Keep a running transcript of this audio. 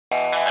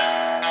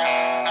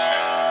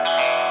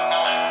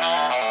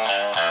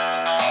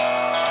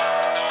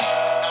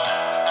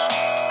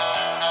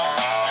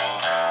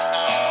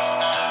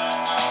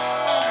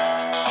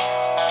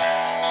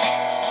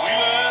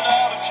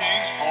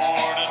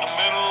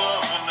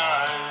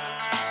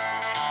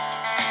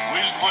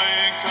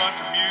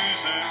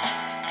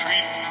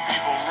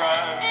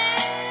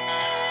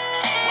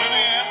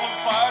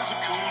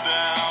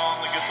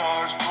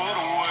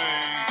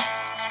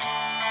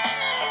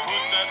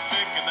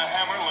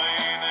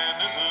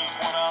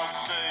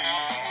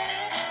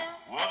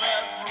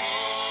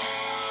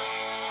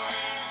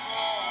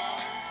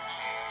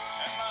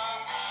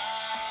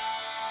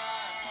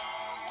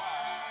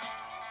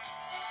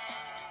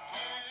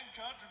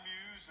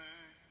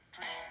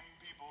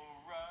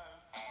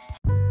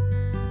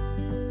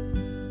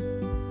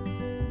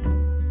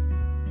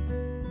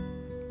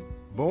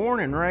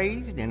Born and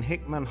raised in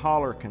Hickman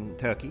Holler,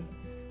 Kentucky,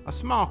 a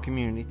small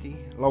community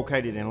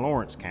located in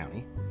Lawrence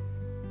County,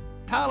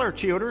 Tyler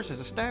Childers has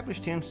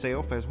established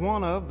himself as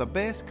one of the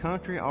best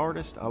country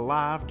artists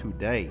alive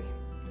today.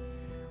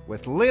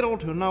 With little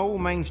to no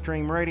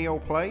mainstream radio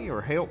play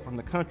or help from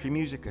the country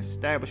music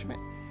establishment,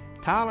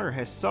 Tyler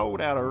has sold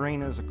out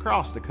arenas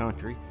across the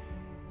country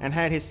and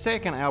had his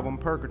second album,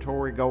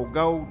 Purgatory, go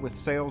gold with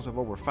sales of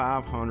over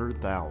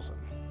 500,000.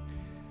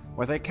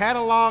 With a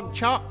catalog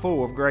chock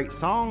full of great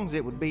songs,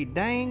 it would be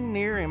dang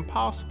near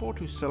impossible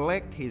to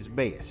select his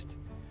best.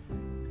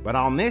 But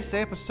on this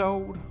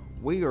episode,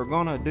 we are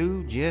going to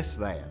do just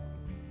that.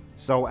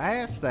 So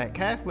ask that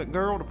Catholic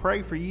girl to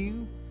pray for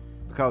you,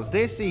 because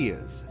this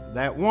is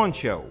That One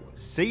Show,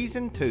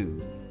 Season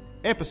 2,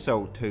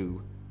 Episode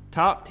 2,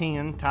 Top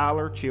 10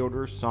 Tyler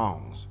Childers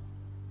Songs.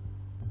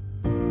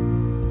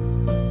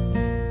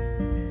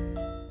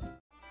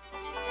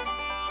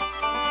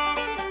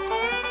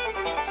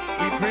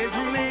 Pray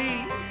for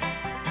me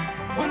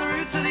when the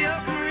roots of the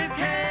oak and rib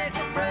cage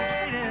are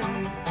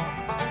braiding.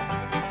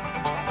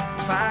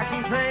 If I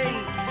can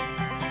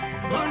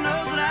take, Lord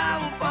knows that I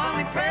will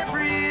fondly pray for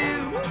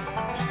you.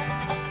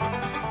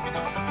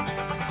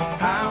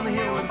 High on the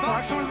hill where the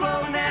foxhorns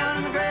blowing down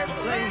and the graves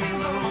will lay me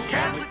low.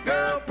 Catholic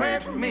girl, pray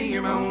for me,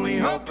 you're my only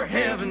hope for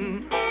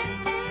heaven.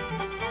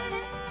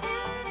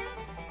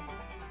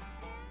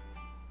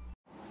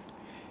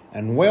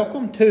 And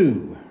welcome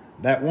to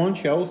That One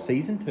Show,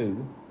 Season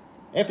 2,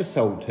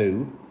 Episode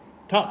 2,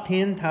 Top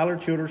 10 Tyler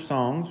Childers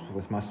Songs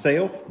with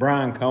myself,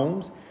 Brian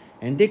Combs,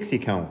 and Dixie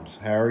Combs.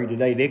 How are you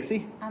today,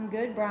 Dixie? I'm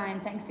good, Brian.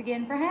 Thanks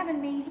again for having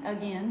me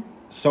again.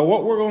 So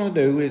what we're going to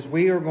do is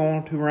we are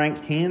going to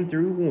rank 10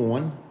 through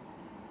 1,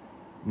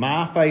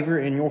 my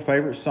favorite and your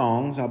favorite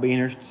songs. I'll be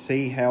interested to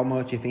see how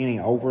much, if any,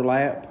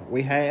 overlap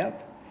we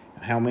have,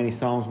 and how many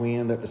songs we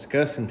end up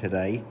discussing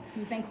today.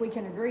 You think we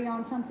can agree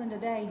on something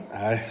today?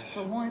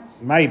 For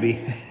once? Maybe.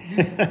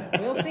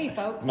 We'll see,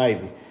 folks.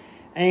 Maybe.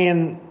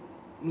 And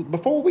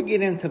before we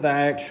get into the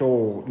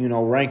actual,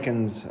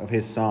 rankings of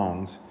his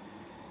songs,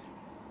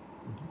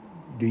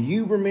 do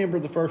you remember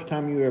the first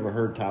time you ever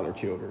heard Tyler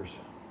Childers?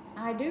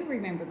 I do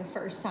remember the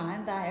first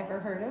time that I ever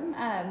heard him.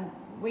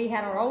 We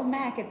had our old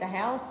Mac at the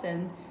house,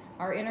 and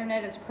our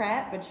internet is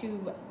crap, but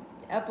you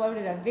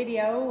uploaded a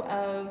video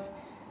of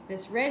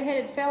this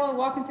red-headed fellow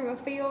walking through a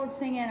field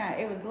singing,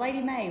 it was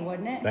Lady May,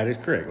 wasn't it? That is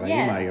correct, Lady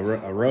Yes. May, a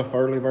rough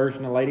early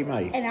version of Lady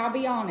May. And I'll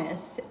be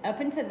honest, up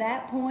until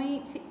that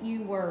point,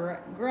 you were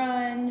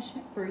grunge,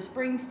 Bruce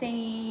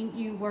Springsteen,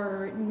 you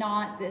were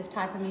not this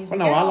type of music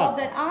at all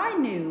that I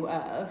knew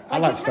of. I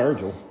like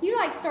Sturgill. You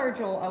like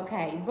Sturgill,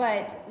 okay,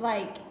 but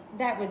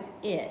that was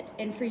it.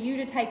 And for you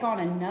to take on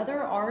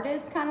another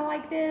artist kind of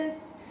like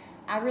this,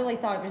 I really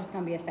thought it was just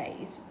going to be a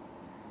phase.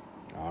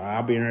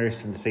 I'll be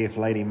interested to see if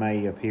Lady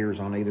May appears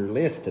on either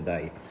list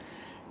today.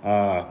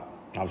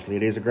 Obviously,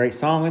 it is a great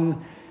song, and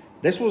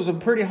this was a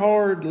pretty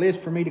hard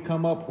list for me to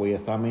come up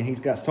with. I mean,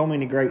 he's got so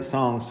many great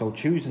songs, so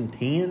choosing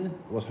 10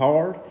 was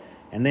hard,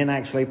 and then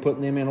actually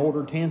putting them in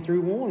order 10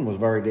 through 1 was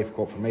very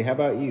difficult for me. How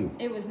about you?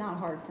 It was not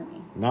hard for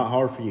me. Not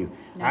hard for you.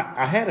 No.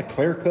 I had a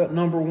clear-cut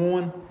number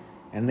 1,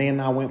 and then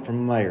I went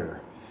from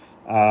there.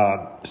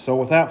 So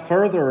without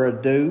further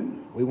ado,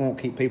 we won't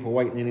keep people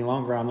waiting any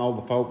longer. I know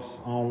the folks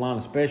online,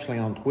 especially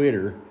on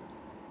Twitter,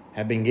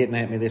 have been getting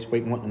at me this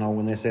week wanting to know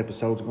when this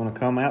episode's going to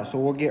come out, so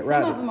we'll get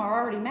right. Some of them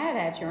are already mad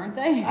at you, aren't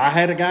they? I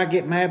had a guy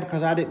get mad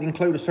because I didn't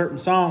include a certain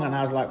song, and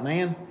I was like,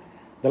 man,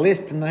 the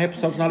list and the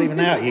episode's not even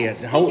out yet.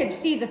 He could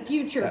see the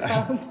future,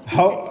 folks. He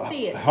could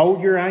see it.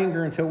 Hold your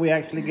anger until we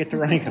actually get to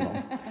ranking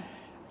them.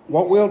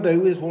 What we'll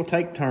do is we'll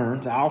take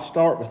turns. I'll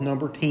start with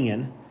number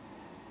 10.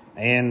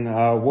 And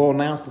we'll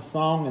announce the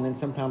song, and then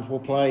sometimes we'll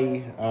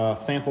play a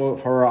sample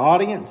for our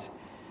audience.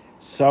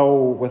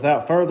 So,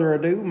 without further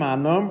ado, my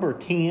number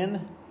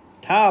 10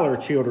 Tyler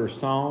Childers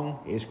song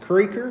is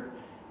Creaker.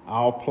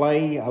 I'll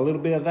play a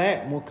little bit of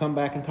that, and we'll come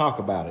back and talk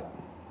about it.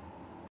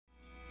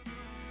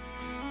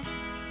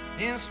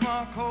 In a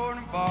small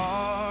corner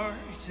bar,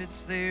 he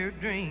sits there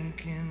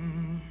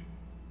drinking,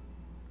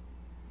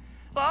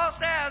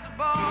 lost as a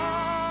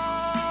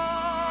ball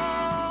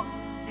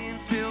in a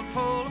field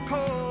full of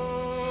corn.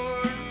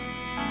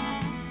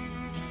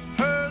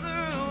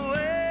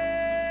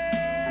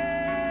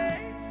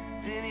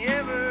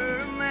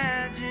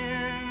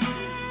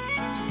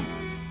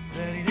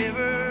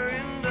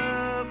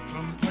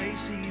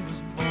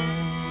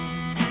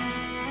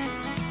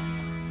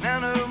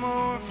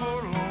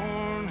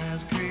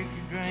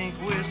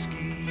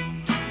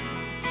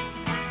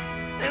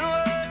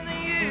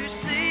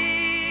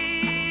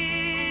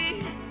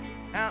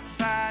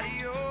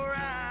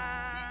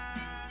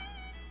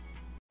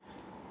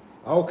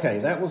 Okay,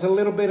 that was a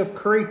little bit of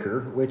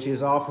Creaker, which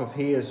is off of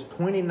his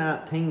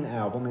 2019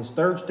 album, his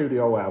third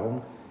studio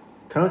album,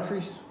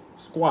 Country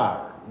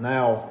Squire.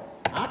 Now,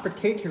 I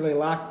particularly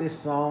like this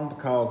song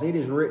because it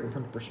is written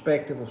from the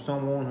perspective of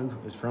someone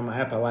who is from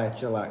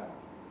Appalachia, like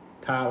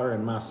Tyler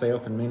and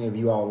myself and many of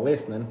you all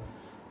listening,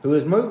 who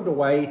has moved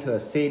away to a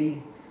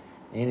city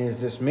and is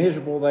just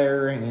miserable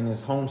there and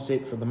is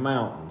homesick for the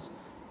mountains.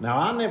 Now,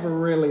 I never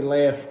really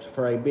left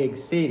for a big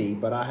city,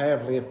 but I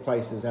have lived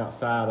places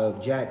outside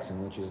of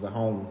Jackson, which is the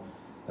home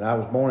that I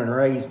was born and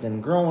raised.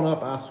 And growing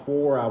up, I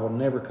swore I would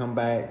never come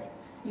back.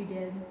 You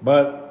did.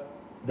 But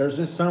there's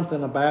just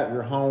something about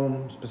your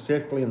home,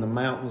 specifically in the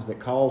mountains, that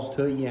calls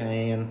to you.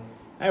 And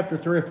after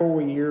 3 or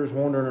 4 years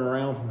wandering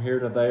around from here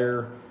to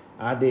there,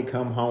 I did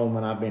come home,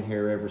 and I've been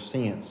here ever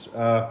since.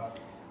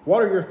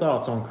 What are your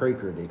thoughts on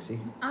Creeker, Dixie?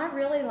 I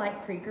really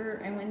like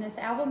Creeker, and when this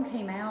album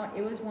came out,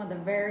 it was one of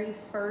the very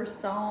first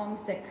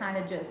songs that kind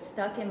of just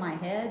stuck in my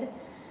head.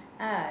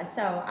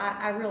 So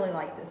I really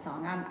like this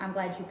song. I'm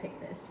glad you picked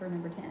this for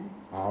number 10.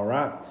 All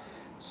right.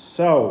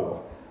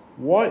 So,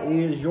 what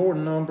is your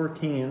number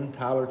 10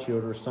 Tyler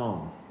Childers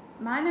song?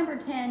 My number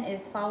 10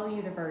 is Follow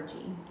You to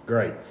Virgie.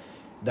 Great.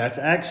 That's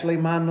actually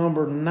my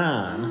number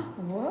 9.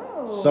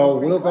 Whoa. So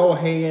we'll close. go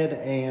ahead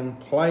and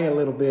play a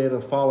little bit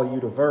of Follow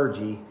You to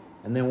Virgie,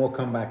 and then we'll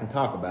come back and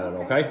talk about it,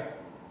 okay?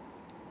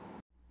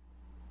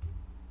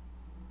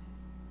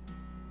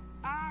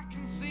 I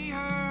can see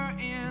her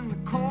in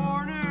the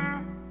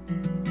corner,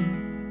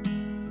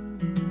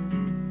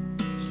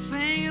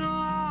 singing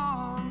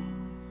along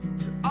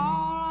to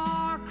all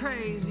our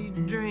crazy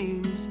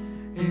dreams,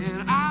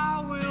 and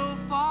I will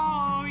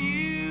follow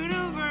you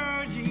to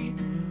Virgie,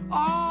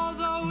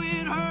 although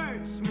it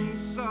hurts me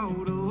so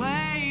to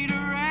lay to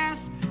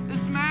rest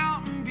this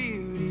mountain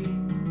beauty.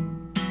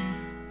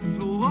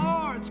 The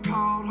Lord's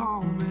called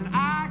home, and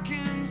I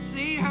can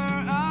see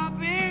her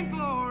up in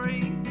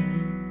glory.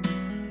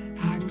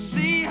 I can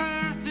see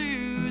her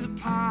through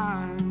the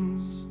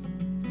pines.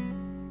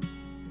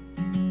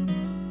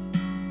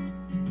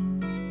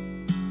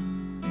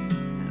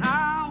 And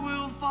I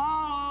will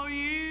follow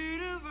you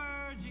to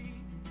Virgie.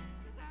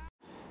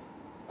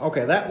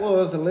 Okay, that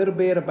was a little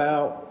bit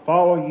about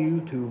Follow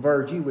You to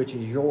Virgie, which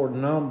is your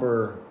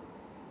number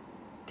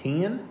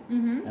 10,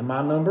 and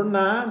my number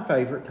 9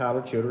 favorite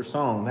Tyler Childers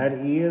song. That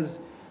is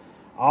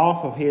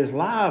off of his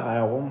live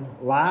album,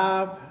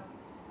 Live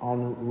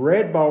on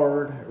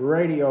Redbird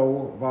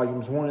Radio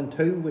Volumes 1 and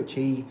 2, which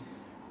he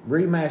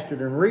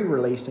remastered and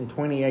re-released in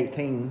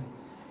 2018.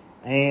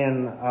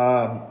 And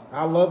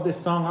I love this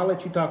song. I'll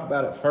let you talk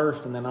about it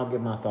first, and then I'll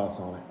give my thoughts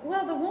on it.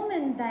 Well, the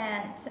woman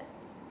that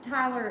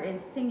Tyler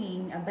is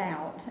singing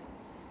about,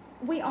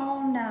 we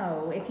all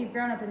know, if you've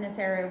grown up in this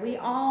area, we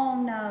all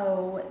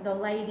know the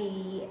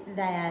lady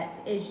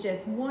that is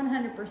just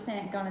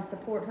 100% going to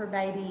support her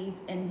babies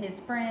and his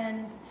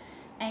friends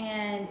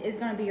and is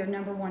going to be your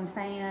number one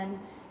fan.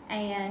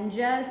 And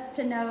just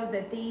to know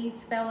that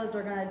these fellas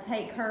are going to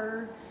take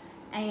her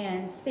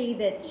and see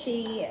that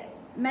she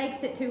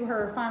makes it to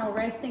her final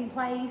resting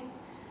place,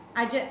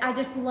 I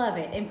just love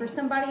it. And for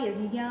somebody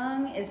as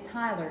young as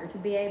Tyler to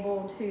be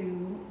able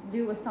to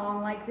do a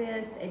song like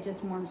this, it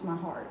just warms my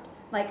heart.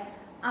 Like,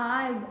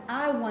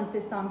 I want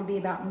this song to be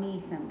about me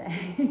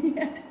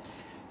someday.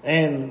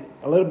 And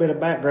a little bit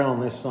of background on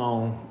this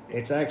song.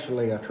 It's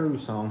actually a true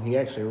song. He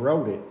actually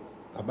wrote it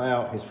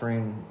about his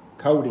friend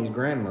Cody's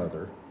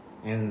grandmother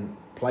and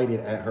played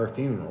it at her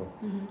funeral,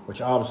 which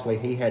obviously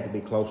he had to be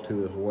close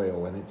to as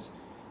well. And it's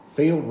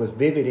filled with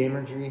vivid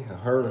imagery of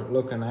her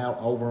looking out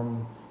over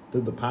him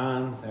through the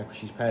pines after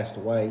she's passed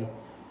away.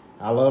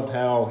 I loved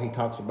how he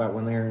talks about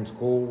when they were in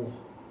school,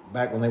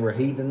 back when they were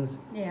heathens.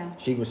 Yeah.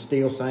 She was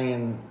still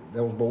saying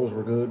those boys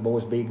were good,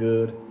 boys be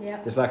good.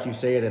 Yep. Just like you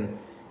said. And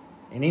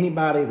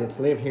anybody that's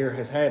lived here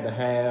has had to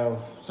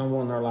have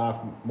someone in their life,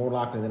 more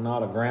likely than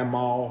not, a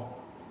grandma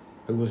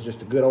who was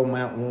just a good old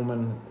mountain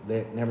woman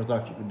that never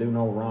thought you could do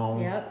no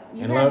wrong. Yep.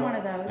 You And had look- one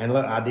of those. And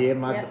look, I did.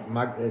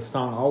 Yep. This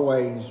song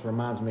always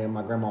reminds me of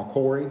my grandma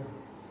Corey,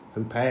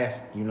 who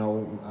passed,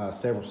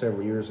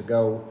 several years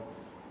ago,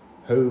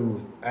 who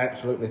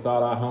absolutely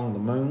thought I hung the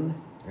moon,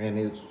 and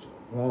it's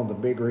one of the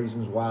big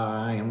reasons why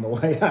I am the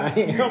way I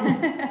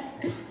am,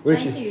 which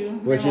Thank you,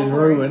 is Grandma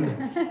Corey.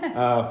 ruined.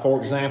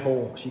 For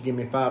example, she gave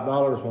me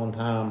 $5 one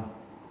time,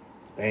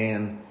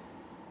 and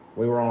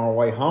we were on our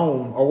way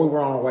home, or we were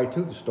on our way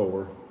to the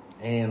store,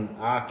 and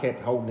I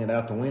kept holding it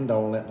out the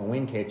window and letting the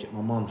wind catch it. My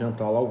mom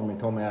jumped all over me and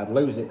told me I'd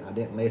lose it. I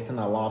didn't listen.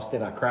 I lost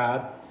it. I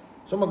cried.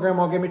 So my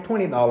grandma gave me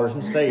 $20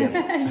 instead.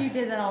 You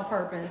did that on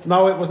purpose.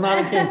 No, it was not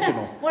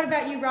intentional. What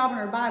about you robbing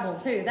her Bible,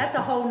 too? That's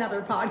a whole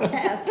nother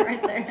podcast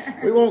right there.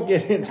 We won't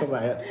get into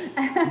that.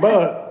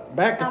 But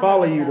back to I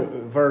Follow love it, You to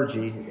though.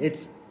 Virgie.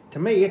 To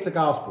me, it's a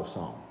gospel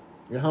song.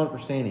 It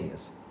 100%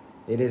 is.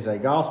 It is a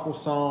gospel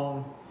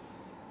song.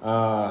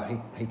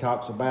 He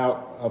talks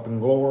about up in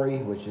glory,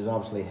 which is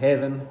obviously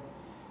heaven.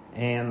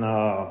 And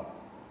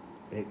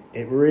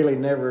it really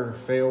never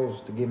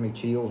fails to give me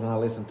chills when I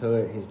listen to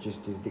it. His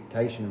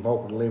dictation and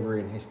vocal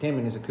delivery, and him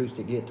and his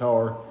acoustic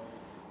guitar,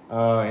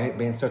 and it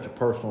being such a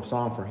personal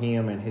song for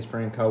him and his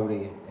friend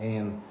Cody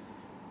and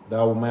the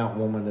old mountain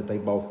woman that they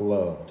both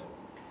loved.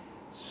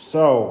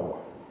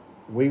 So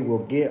we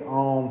will get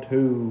on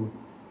to,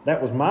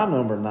 that was my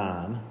number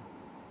 9.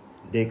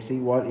 Dixie,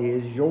 what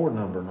is your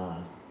number 9?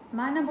 9?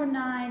 My number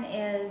 9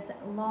 is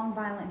Long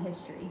Violent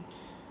History.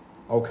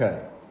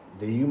 Okay.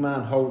 do you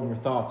mind holding your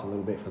thoughts a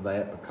little bit for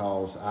that?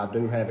 Because I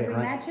do have it Do we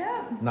ranked. match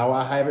up? No,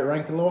 I have it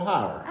ranked a little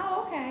higher.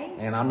 Oh, okay.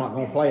 And I'm not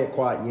going to play it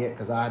quite yet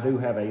because I do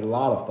have a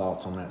lot of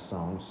thoughts on that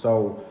song.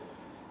 So,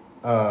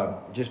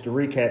 just to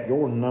recap,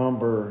 your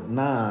number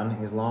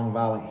 9 is Long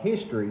Violent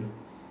History,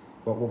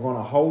 but we're going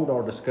to hold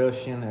our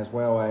discussion as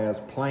well as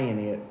playing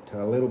it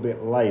to a little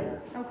bit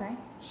later. Okay.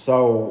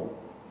 So,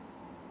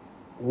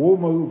 we'll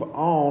move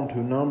on to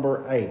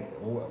number 8.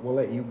 We'll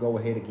let you go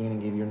ahead again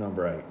and give your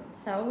number 8.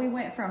 So we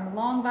went from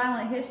Long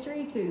Violent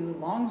History to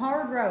Long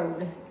Hard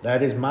Road.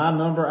 That is my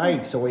number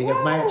 8. So we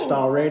have matched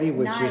already,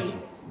 which Nice.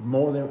 is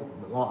more than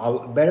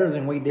better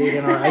than we did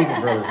in our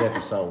Avon Brothers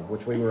episode,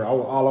 which we were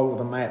all over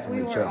the map from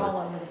We each were other. all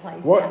over the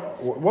place.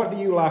 What do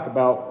you like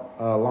about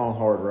Long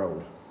Hard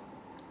Road?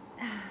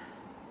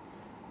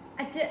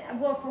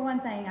 Well, for one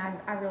thing,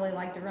 I really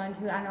like to run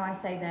to it. I know I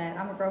say that.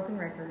 I'm a broken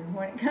record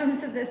when it comes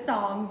to this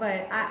song,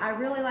 but I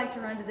really like to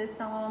run to this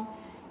song.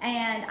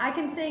 And I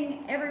can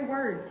sing every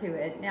word to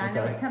it. Now, I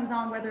know Okay. it comes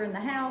on whether in the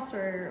house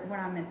or when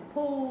I'm at the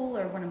pool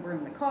or when we're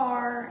in the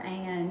car.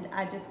 And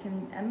I just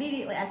can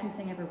immediately, I can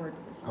sing every word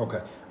to this song.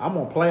 Okay. I'm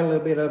going to play a little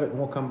bit of it, and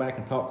we'll come back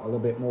and talk a little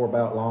bit more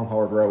about Long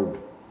Hard Road.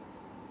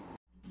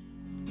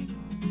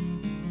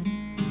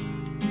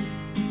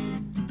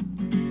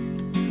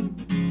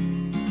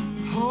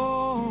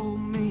 Hold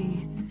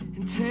me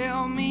and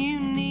tell me you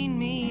need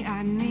me.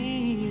 I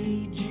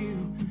need you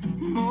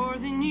more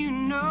than you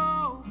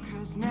know.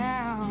 'Cause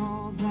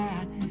now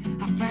that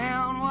I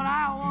found what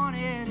I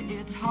wanted,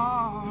 it's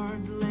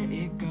hard to let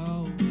it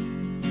go.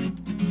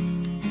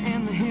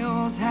 And the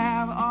hills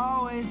have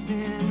always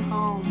been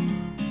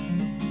home.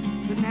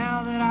 But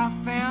now that I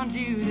found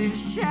you, the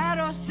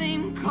shadows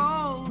seem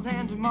cold.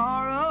 And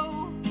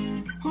tomorrow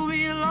will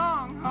be a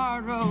long,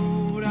 hard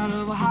road out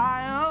of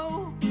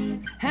Ohio.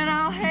 And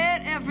I'll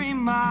hit every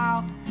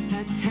mile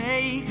that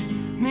takes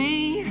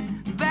me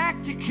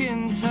back to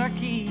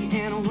Kentucky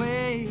and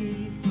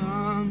away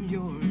from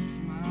your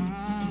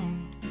smile.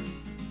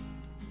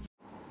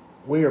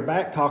 We are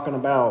back talking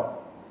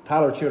about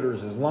Tyler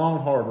Childers' Long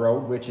Hard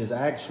Road, which is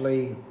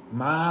actually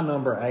my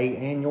number 8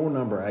 and your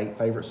number 8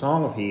 favorite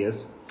song of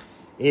his.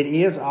 It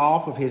is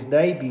off of his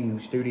debut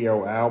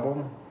studio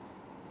album,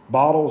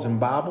 Bottles and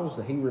Bibles,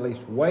 that he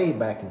released way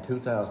back in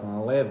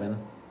 2011.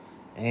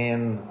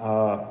 And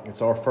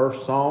it's our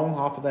first song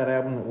off of that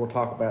album that we'll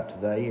talk about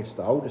today. It's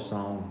the oldest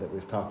song that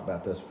we've talked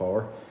about thus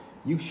far.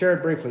 You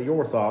shared briefly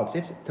your thoughts.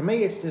 To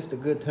me, it's just a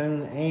good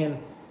tune, and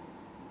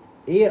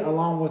it,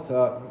 along with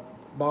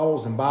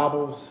Bottles and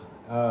Bibles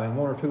and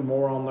one or two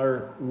more on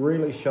there,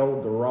 really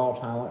showed the raw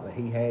talent that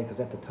he had. Because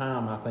at the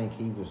time, I think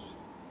he was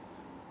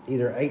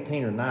either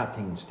 18 or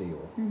 19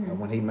 still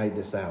when he made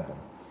this album.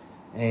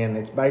 And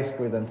it's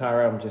basically the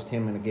entire album just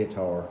him and a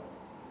guitar.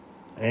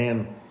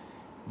 And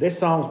this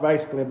song's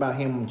basically about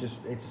him.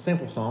 It's a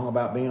simple song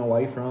about being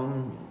away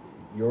from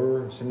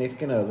your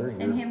significant other.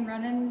 And him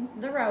running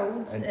the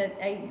roads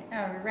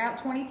at Route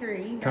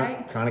 23,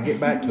 right? Trying to get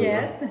back to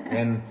Yes. her.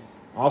 And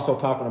also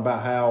talking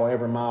about how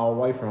every mile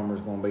away from her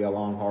is going to be a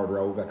long, hard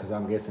road, because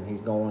I'm guessing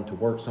he's going to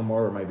work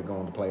somewhere or maybe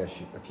going to play a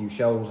few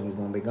shows, and he's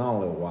going to be gone a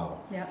little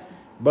while. Yep.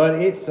 But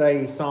it's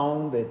a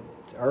song that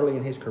early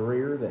in his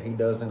career that he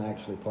doesn't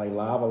actually play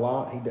live a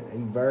lot.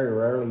 He very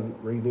rarely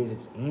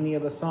revisits any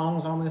of the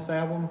songs on this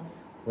album,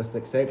 with the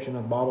exception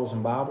of Bottles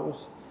and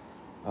Bibles.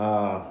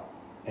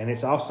 And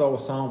it's also a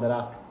song that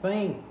I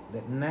think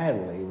that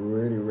Natalie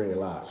really, really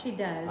likes. She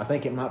does. I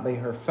think it might be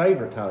her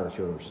favorite Tyler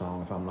Childers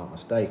song, if I'm not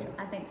mistaken.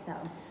 I think so.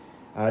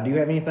 Do you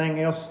have anything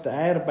else to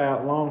add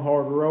about Long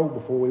Hard Road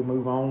before we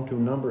move on to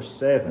number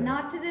 7?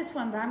 Not to this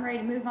one, but I'm ready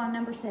to move on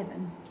number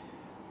 7.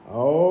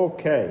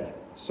 Okay.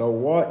 So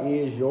what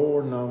is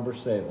your number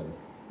 7?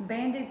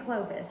 Banded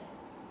Clovis.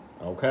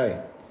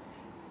 Okay.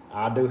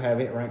 I do have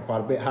it ranked quite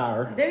a bit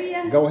higher. Do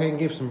you? Go ahead and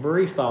give some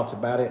brief thoughts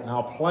about it, and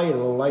I'll play it a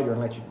little later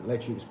and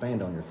let you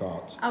expand on your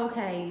thoughts.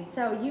 Okay,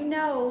 so you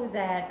know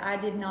that I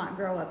did not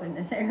grow up in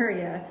this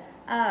area.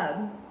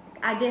 I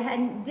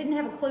didn't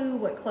have a clue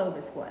what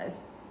Clovis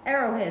was.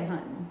 Arrowhead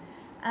hunting.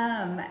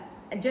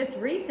 Just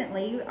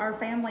recently, our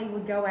family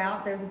would go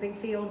out. There's a big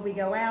field. We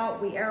go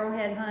out. We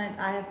arrowhead hunt.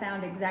 I have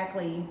found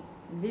exactly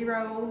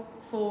 0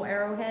 full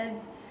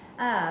arrowheads.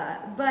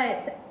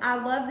 But I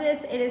love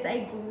this. It is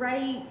a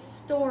great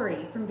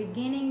story from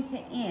beginning to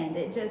end.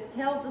 It just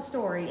tells a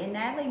story. And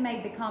Natalie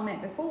made the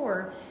comment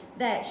before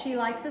that she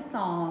likes a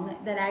song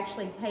that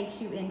actually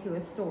takes you into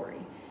a story.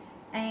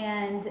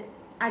 And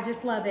I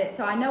just love it.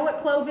 So I know what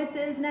Clovis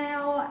is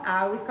now.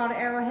 I always called it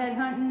arrowhead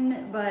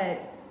hunting,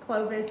 but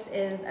Clovis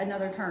is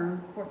another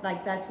term for,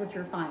 like, that's what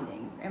you're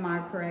finding. Am I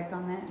correct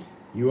on that?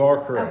 You are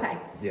correct. Okay.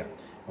 Yeah.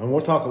 And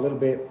we'll talk a little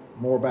bit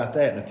more about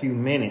that in a few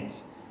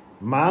minutes.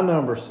 My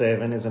number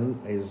 7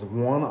 is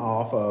one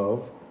off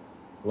of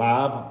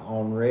Live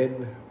on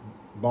Red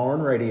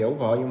Barn Radio,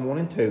 Volume 1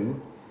 and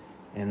 2,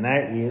 and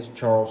that is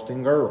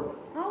Charleston Girl.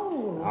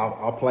 Oh.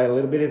 I'll play a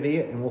little bit of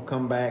it, and we'll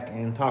come back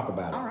and talk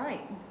about it. All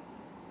right.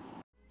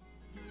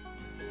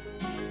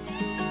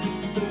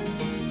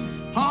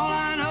 All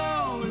I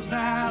know is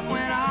that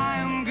when I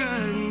am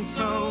good and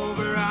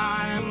sober,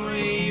 I am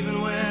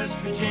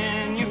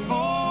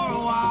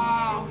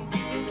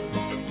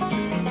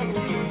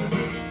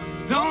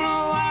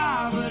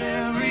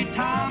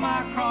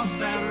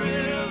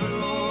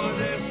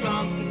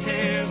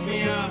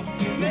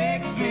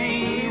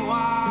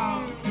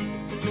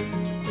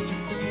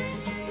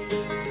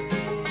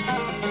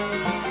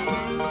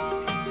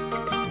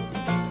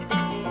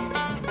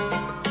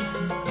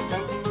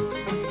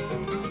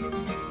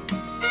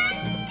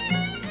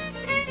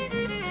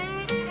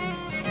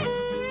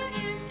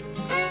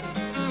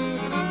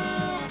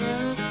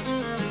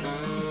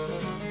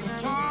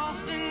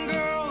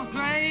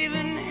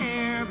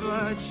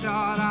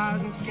bloodshot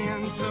eyes and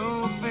skin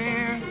so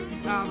fair.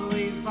 I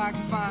believe if I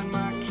could find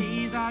my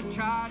keys, I'd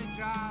try to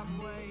drive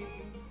away.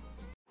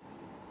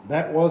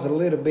 That was a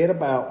little bit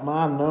about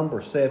my number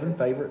 7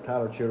 favorite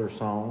Tyler Childers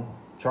song,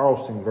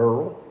 Charleston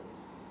Girl,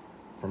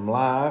 from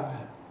live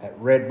at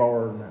Red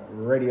Barn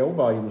Radio,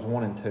 Volumes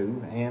 1 and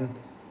 2. And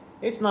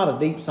it's not a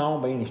deep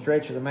song by any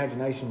stretch of the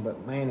imagination,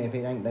 but man, if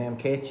it ain't damn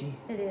catchy.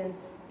 It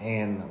is.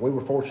 And we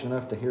were fortunate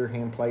enough to hear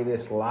him play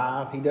this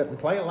live. He doesn't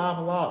play it live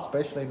a lot,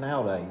 especially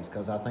nowadays,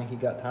 because I think he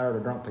got tired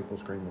of drunk people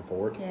screaming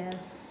for it.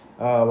 Yes.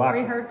 Like,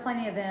 we heard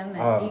plenty of them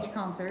at each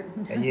concert.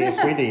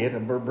 Yes, we did. A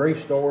brief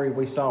story,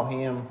 we saw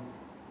him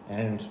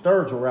and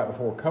Sturgill right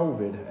before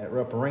COVID at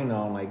Rupp Arena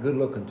on a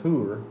good-looking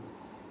tour.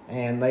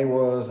 And there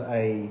was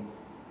a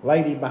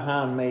lady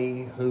behind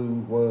me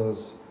who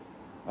was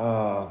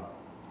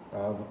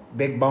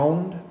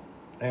big-boned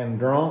and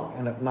drunk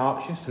and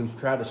obnoxious, who's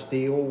tried to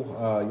steal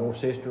your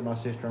sister, my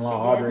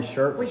sister-in-law, Audrey's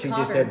shirt that she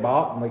just had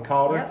bought, and we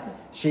caught her. Yep.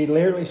 She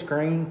literally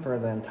screamed for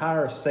the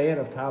entire set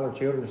of Tyler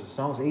Childers'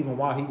 songs, even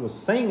while he was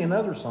singing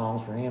other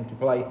songs for him to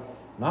play,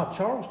 not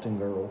Charleston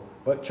Girl,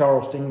 but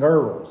Charleston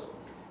Girls.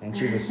 And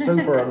she was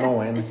super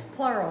annoying.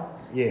 Plural.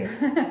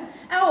 Yes.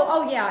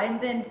 Oh, yeah.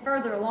 And then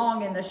further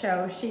along in the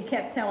show, she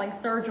kept telling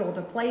Sturgill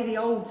to play the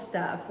old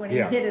stuff when he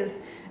hit his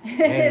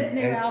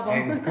new album.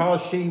 And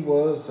because she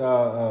was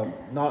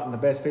not in the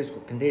best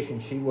physical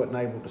condition, she wasn't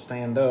able to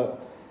stand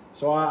up.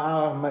 So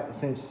I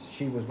since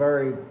she was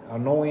very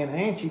annoying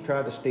and she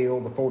tried to steal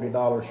the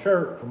 $40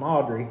 shirt from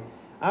Audrey,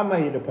 I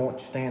made it a point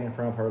to stand in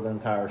front of her the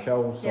entire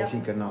show so she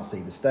could not see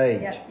the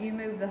stage. Yep, you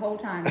moved the whole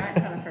time right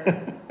in front of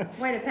her.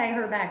 Way to pay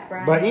her back,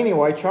 Brian. But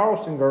anyway,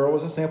 Charleston Girl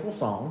is a simple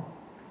song.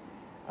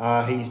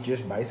 He's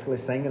just basically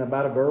singing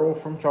about a girl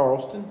from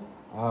Charleston.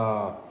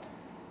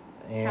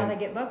 And how they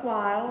get buck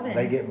wild and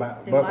they get do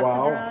buck lots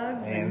wild, of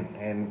drugs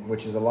and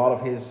which is a lot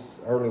of his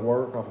early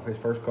work off of his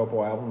first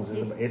couple albums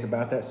is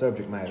about that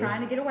subject matter.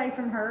 Trying to get away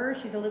from her.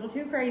 She's a little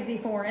too crazy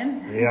for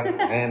him. Yeah,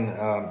 and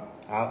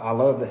I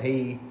love that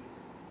he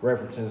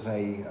references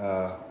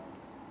a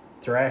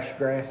thrash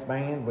grass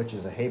band, which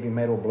is a heavy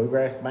metal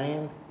bluegrass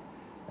band.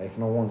 If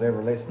no one's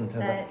ever listened to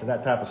that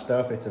type of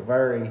stuff, it's a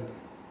very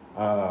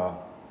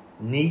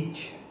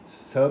niche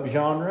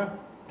subgenre.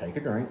 Take a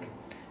drink,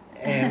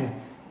 and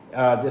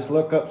just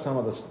look up some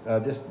of the.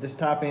 Just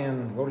type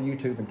in, go to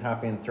YouTube and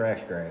type in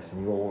thrash grass,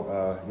 and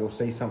you'll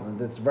see something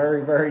that's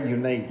very, very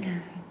unique.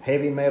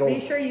 Heavy metal. Be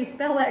sure you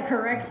spell that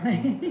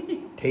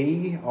correctly.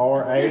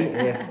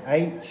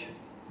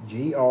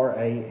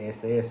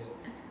 TRASHGRASS,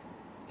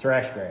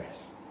 thrash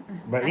grass.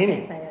 But I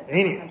can't say it.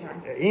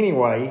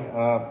 Anyway,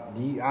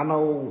 I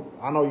know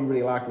you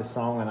really like this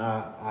song, and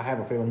I have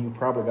a feeling you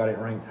probably got it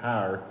ranked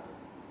higher.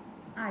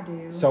 I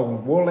do. So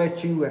we'll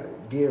let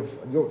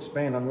you'll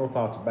expand on your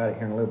thoughts about it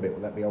here in a little bit.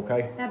 Will that be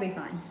okay? That'd be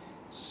fine.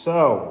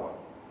 So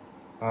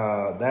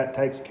that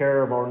takes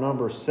care of our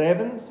number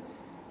 7s.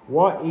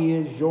 What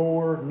is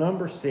your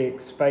number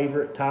 6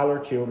 favorite Tyler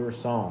Childers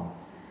song?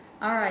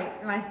 All right,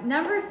 my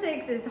number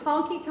 6 is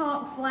Honky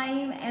Tonk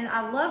Flame, and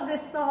I love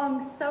this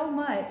song so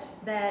much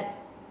that...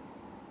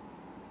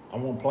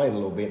 I'm going to play it a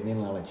little bit, and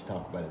then I'll let you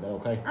talk about it. Is that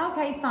okay?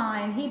 Okay,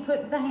 fine. He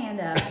put the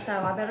hand up,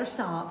 so I better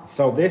stop.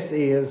 So this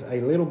is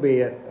a little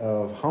bit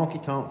of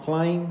Honky Tonk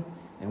Flame,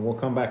 and we'll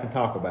come back and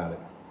talk about it.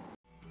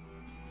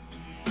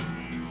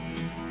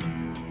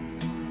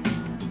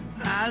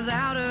 I was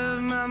out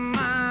of my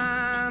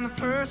mind the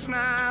first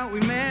night we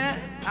met.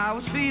 I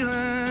was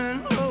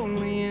feeling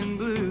lonely and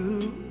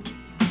blue.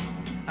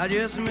 I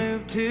just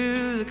moved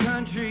to the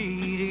country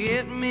to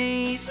get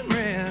me some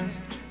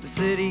rest. The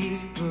city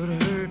put a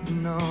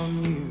hurting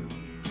on you,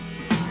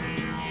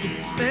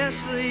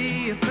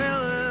 especially a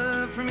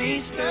fella from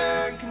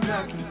Eastern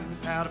Kentucky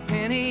without a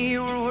penny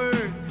or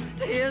worth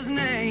to his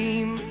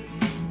name,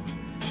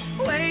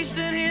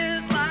 wasting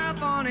his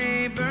life on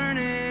a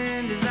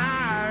burning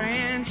desire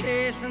and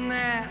chasing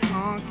that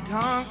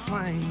honky-tonk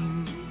flame.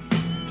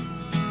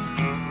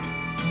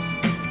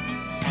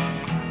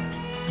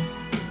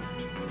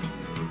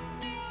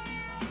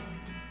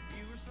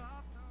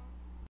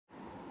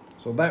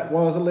 So that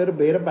was a little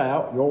bit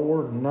about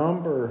your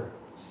number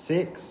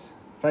 6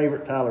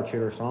 favorite Tyler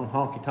Childers song,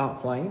 Honky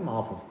Tonk Flame,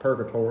 off of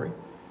Purgatory,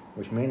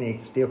 which many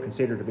still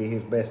consider to be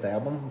his best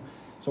album.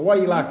 So why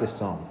do you like this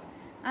song?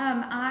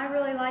 I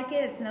really like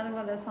it. It's another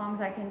one of those songs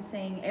I can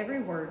sing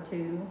every word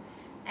to,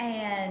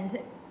 and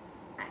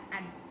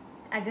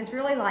I just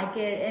really like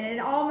it, and it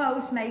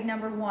almost made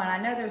number 1. I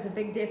know there's a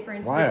big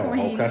difference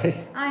between...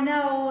 Okay. I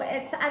know,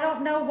 I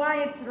don't know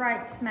why it's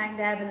right smack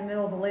dab in the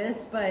middle of the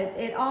list, but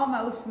it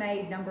almost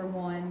made number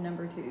 1,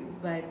 number 2,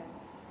 but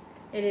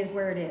it is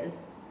where it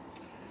is.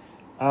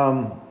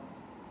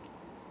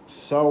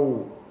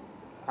 So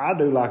I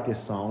do like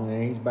this song,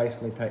 and he's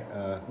basically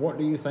what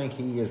do you think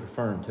he is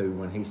referring to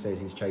when he says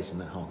he's chasing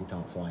that honky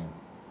tonk flame?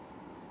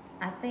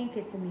 I think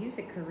it's a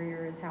music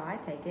career is how I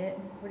take it.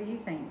 What do you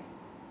think?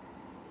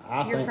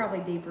 You're think,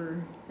 probably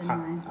deeper than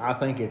mine. I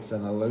think it's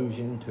an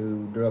allusion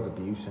to drug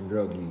abuse and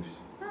drug use.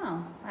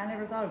 Oh, I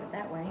never thought of it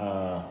that way.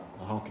 A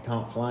honky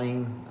tonk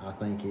flame, I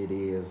think it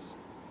is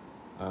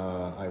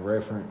a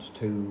reference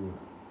to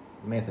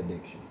meth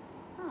addiction.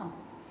 Oh.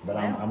 But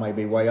Well, I may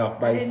be way off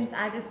base.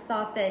 I just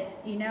thought that,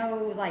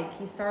 like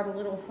you start a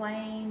little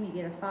flame, you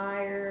get a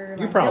fire,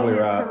 You're like probably build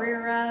his right.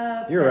 career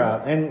up. You're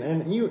right,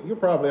 and you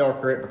probably are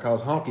correct,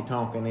 because honky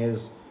tonkin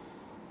is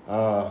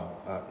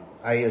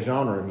a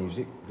genre of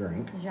music,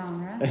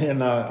 Genre.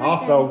 and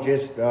also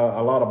just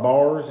a lot of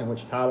bars in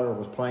which Tyler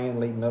was playing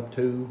leading up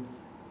to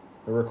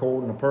the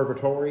recording of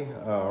Purgatory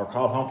are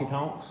called honky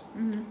tonks.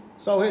 Mm-hmm.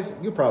 So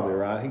you're probably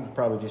right. He was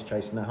probably just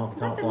chasing that honky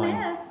tonk But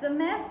flame. the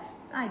meth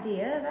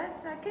idea,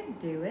 that could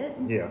do it.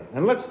 Yeah,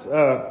 and let's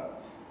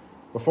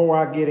before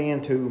I get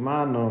into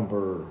my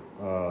number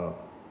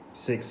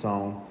 6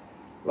 song,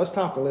 let's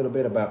talk a little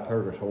bit about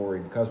Purgatory,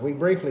 because we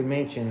briefly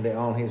mentioned it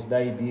on his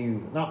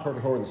debut. Not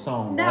Purgatory, the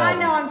song. No, I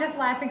know. I'm just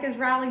laughing because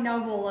Riley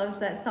Noble loves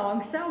that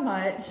song so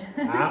much.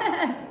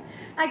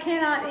 I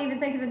cannot even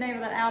think of the name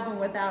of that album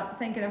without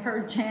thinking of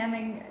her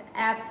jamming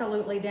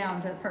absolutely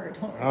down to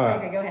Purgatory. All right.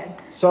 Okay, go ahead.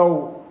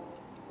 So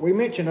we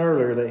mentioned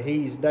earlier that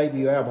his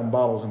debut album,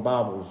 Bottles and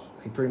Bobbles,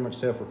 he pretty much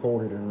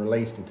self-recorded and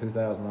released in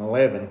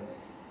 2011.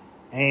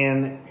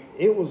 And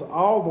it was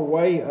all the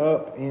way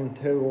up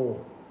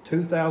until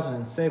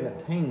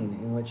 2017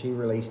 in which he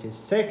released his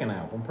second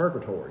album,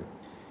 Purgatory.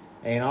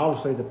 And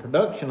obviously the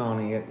production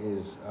on it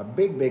is a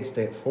big, big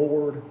step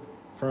forward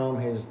from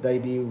his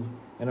debut.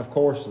 And of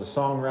course the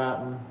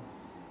songwriting,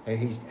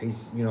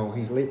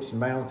 he's leaps and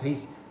bounds.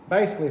 He's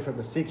basically, for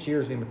the 6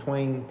 years in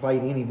between,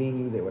 played any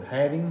venue that would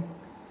have him.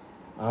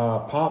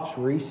 Pop's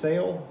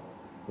Resale,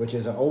 which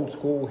is an old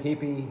school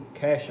hippie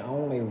cash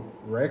only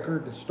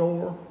record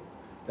store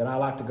that I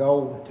like to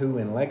go to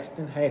in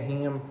Lexington, had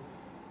him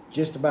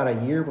just about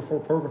a year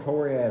before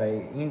Purgatory at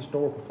a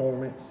in-store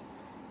performance,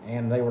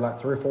 and they were like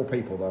 3 or 4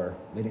 people there.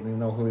 They didn't even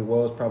know who he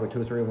was. Probably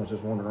 2 or 3 of them was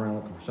just wandering around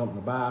looking for something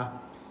to buy.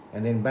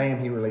 And then bam,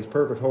 he released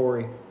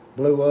Purgatory,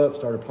 blew up,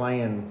 started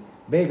playing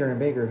bigger and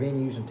bigger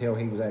venues until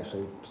he was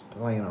actually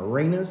playing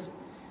arenas.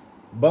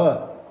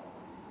 But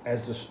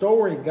as the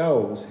story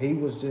goes, he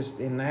was just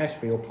in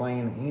Nashville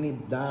playing any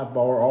dive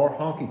bar or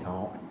honky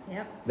tonk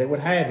that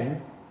would have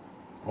him,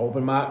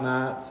 open mic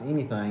nights,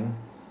 anything,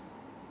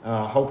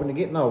 hoping to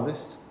get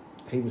noticed.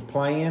 He was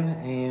playing,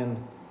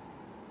 and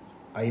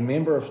a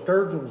member of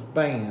Sturgill's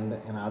band,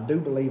 and I do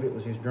believe it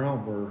was his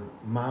drummer,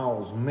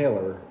 Miles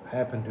Miller,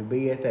 happened to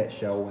be at that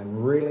show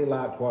and really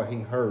liked what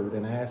he heard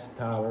and asked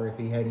Tyler if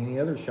he had any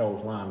other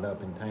shows lined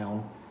up in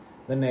town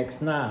the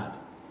next night.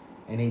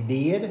 And he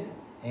did,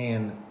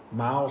 and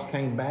Miles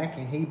came back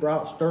and he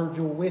brought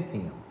Sturgill with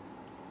him.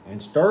 And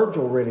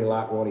Sturgill really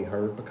liked what he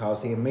heard,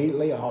 because he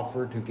immediately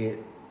offered to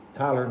get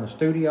Tyler in the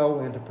studio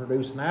and to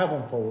produce an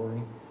album for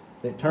him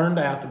that turned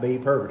out to be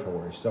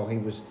Purgatory. So he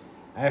was,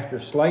 after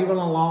slaving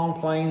along,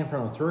 playing in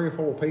front of 3 or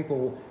 4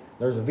 people.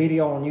 There's a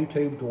video on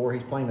YouTube to where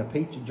he's playing a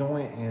pizza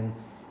joint and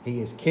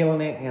he is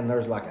killing it, and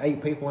there's like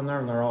 8 people in there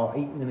and they're all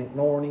eating and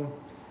ignoring him.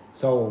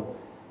 So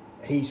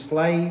he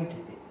slaved,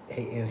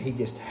 and he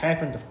just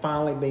happened to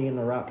finally be in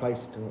the right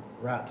place at the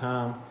right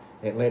time.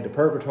 It led to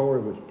Purgatory,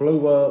 which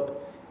blew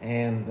up,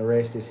 and the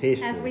rest is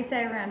history. As we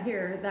say around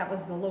here, that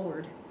was the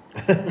Lord.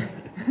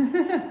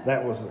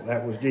 That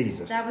was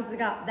Jesus. That was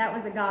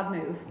a God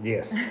move.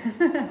 Yes.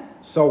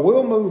 So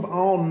we'll move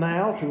on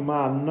now to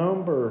my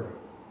number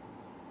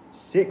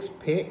 6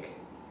 pick,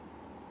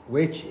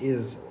 which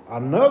is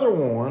another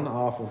one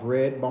off of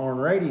Red Barn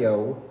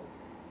Radio.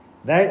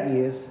 That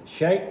is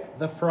Shake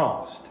the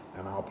Frost.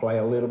 And I'll play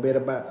a little bit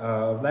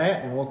about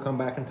that, and we'll come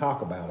back and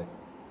talk about it.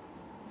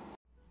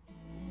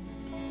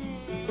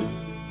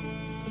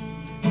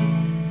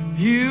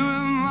 You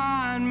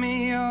remind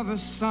me of a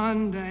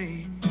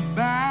Sunday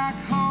back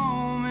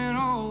home in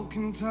old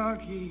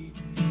Kentucky,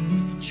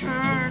 with the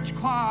church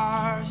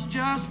choirs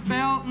just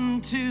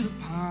belting to the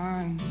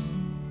pines.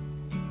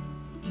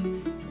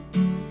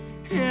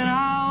 And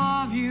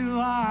I love you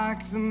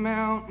like the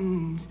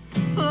mountains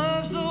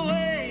loves the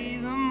way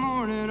the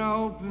morning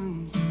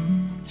opens,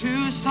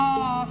 too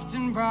soft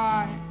and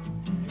bright,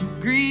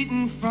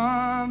 greeting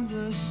from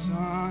the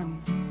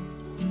sun.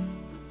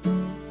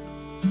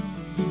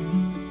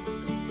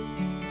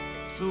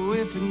 So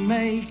if it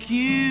make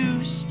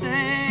you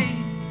stay,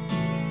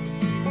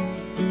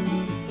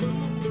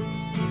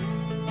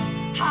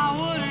 I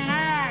wouldn't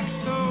act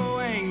so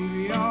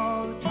angry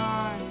all the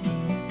time.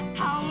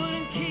 I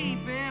wouldn't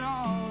keep it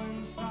all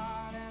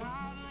inside, and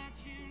I'd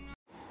let you know.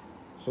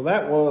 So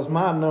that was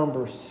my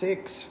number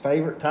 6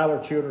 favorite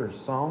Tyler Childers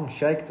song,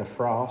 Shake the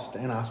Frost.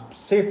 And I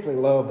specifically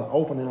love the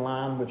opening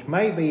line, which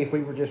maybe if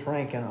we were just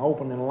ranking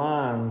opening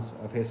lines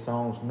of his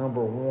songs,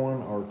 number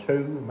 1 or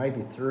 2,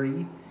 maybe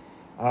 3.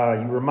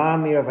 You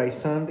remind me of a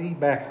Sunday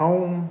back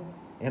home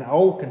in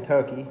old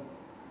Kentucky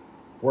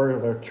where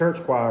the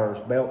church choir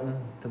is belting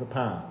to the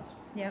pines.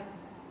 Yep.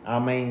 I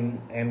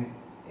mean, and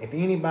if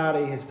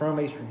anybody is from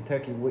Eastern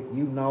Kentucky,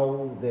 you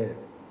know that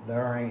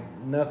there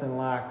ain't nothing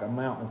like a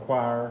mountain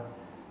choir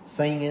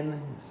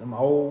singing some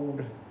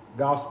old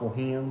gospel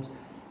hymns,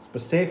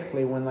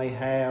 specifically when they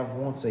have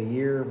once a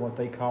year what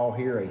they call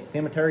here a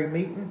cemetery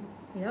meeting.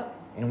 Yep.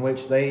 in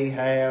which they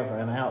have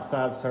an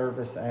outside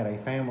service at a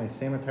family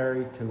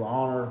cemetery to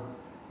honor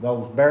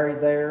those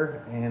buried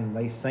there, and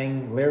they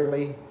sing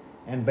literally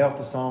and belt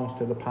the songs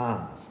to the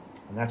pines.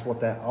 And that's what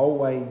that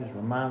always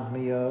reminds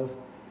me of.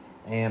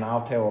 And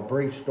I'll tell a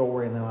brief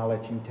story, and then I'll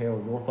let you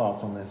tell your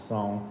thoughts on this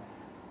song.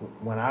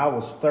 When I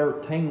was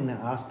 13,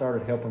 I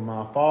started helping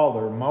my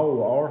father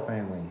mow our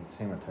family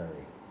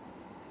cemetery,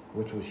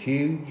 which was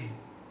huge,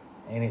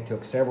 and it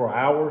took several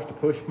hours to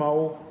push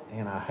mow,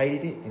 and I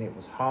hated it, and it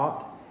was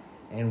hot,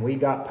 and we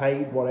got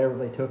paid whatever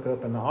they took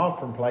up in the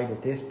offering plate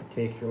at this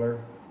particular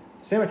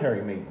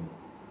cemetery meeting.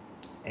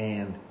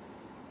 And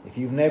if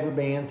you've never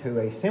been to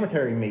a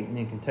cemetery meeting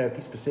in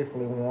Kentucky,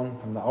 specifically one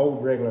from the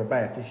old regular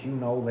Baptist, you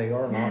know they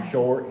are not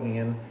short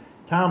in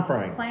time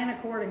frame. Plan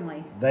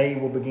accordingly. They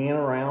will begin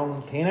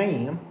around 10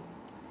 a.m.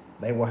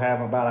 They will have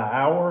about an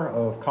hour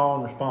of call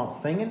and response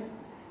singing,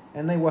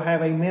 and they will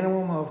have a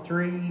minimum of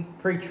 3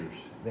 preachers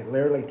that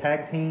literally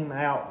tag team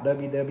out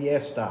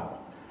WWF style.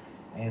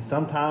 And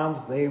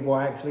sometimes they will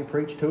actually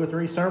preach 2 or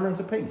 3 sermons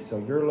apiece. So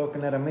you're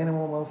looking at a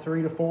minimum of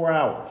 3 to 4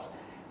 hours.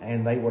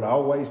 And they would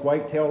always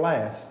wait till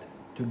last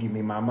to give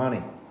me my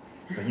money.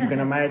 So you can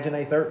imagine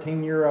a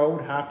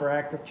 13-year-old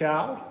hyperactive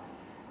child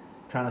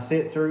trying to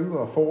sit through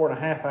a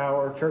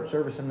 4.5-hour church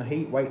service in the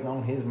heat waiting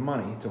on his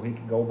money so he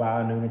could go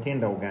buy a new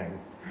Nintendo game.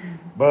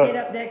 But Get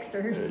up,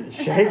 Dexter's.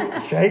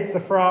 Shake the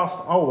Frost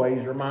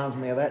always reminds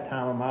me of that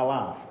time of my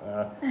life.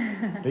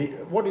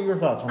 What are your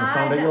thoughts on the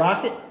song? Do you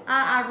like it?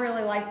 I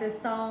really like this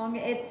song.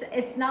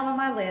 It's not on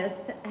my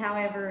list.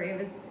 However,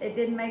 it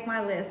didn't make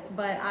my list,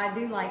 but I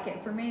do like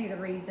it for many of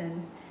the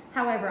reasons.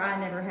 However, I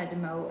never had to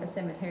mow a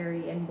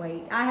cemetery and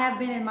wait. I have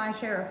been in my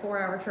share of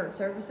 4-hour church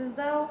services,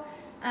 though.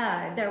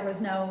 There was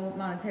no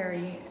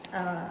monetary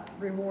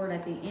reward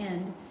at the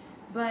end,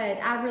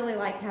 but I really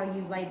like how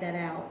you laid that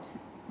out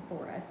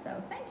for us,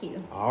 so thank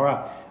you. All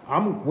right.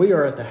 We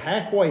are at the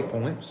halfway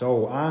point,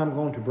 so I'm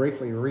going to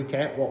briefly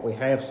recap what we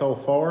have so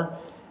far,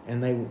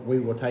 and we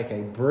will take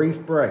a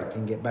brief break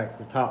and get back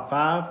to the top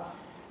 5.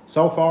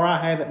 So far, I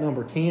have at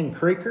number 10,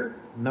 Creaker.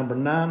 Number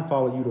 9,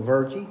 Follow You to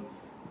Virgie.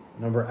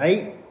 Number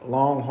 8,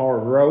 Long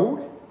Hard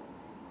Road.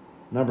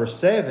 Number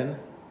 7,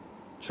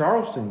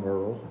 Charleston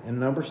Girl. And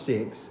number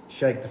 6,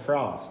 Shake the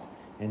Frost.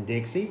 And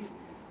Dixie?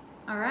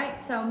 All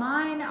right, so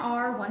mine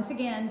are, once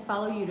again,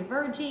 Follow You to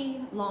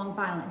Virgie, Long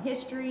Violent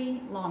History,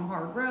 Long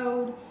Hard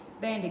Road,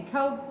 Banded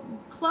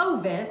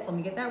Clovis, let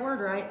me get that word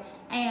right,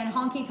 and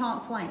Honky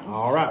Tonk Flame.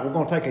 All right, we're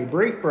going to take a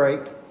brief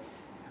break,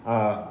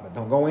 but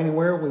don't go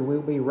anywhere. We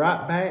will be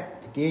right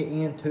back to get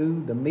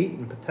into the meat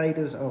and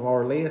potatoes of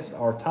our list,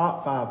 our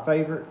top 5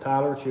 favorite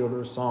Tyler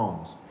Childers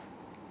songs.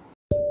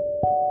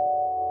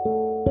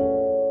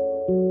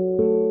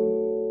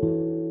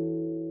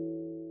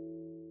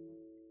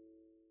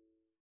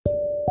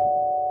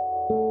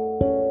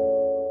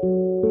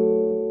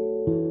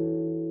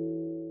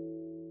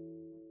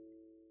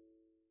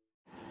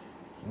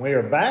 We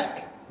are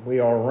back. We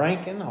are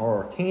ranking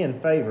our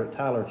 10 favorite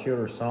Tyler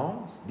Childers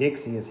songs.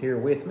 Dixie is here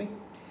with me.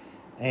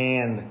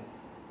 And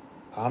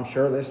I'm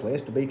sure this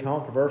list will be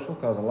controversial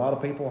because a lot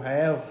of people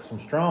have some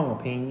strong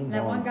opinions.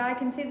 That one guy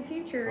can see the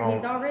future.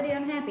 He's already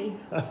unhappy.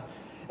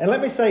 And let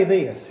me say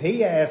this.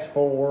 He asked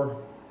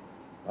for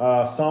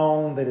a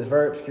song that is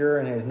very obscure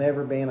and has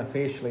never been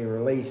officially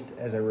released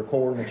as a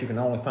recording that you can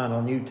only find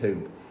on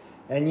YouTube.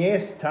 And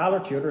yes, Tyler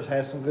Childers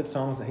has some good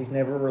songs that he's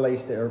never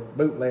released that are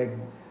bootleg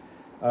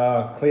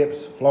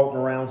clips floating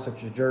around,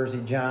 such as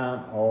Jersey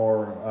Giant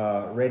or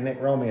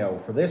Redneck Romeo.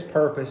 For this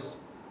purpose,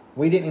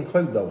 we didn't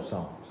include those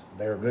songs.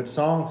 They're good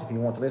songs. If you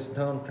want to listen to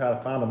them, try to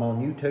find them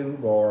on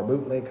YouTube or a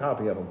bootleg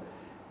copy of them.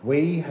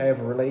 We have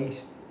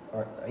released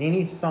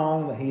any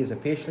song that he has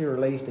officially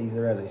released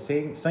either as a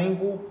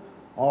single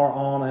or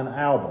on an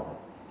album.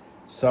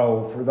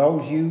 So for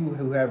those of you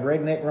who have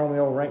Redneck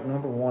Romeo ranked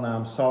number 1,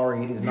 I'm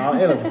sorry, it is not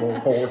eligible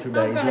for today's list.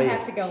 I'm going to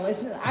have to go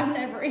listen. I've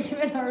never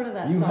even heard of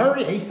that song. You heard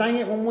it? He sang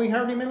it when we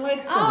heard him in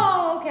Lexington.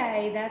 Oh,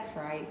 okay, that's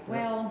right.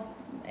 Well,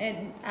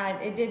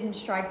 it didn't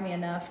strike me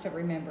enough to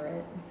remember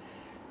it.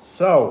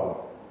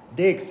 So,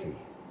 Dixie,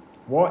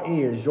 what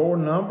is your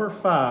number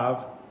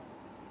 5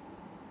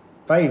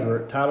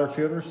 favorite Tyler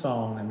Childers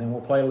song? And then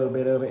we'll play a little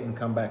bit of it and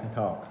come back and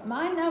talk.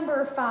 My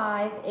number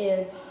 5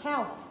 is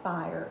House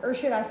Fire, or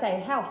should I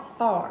say House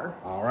Far.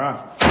 All right.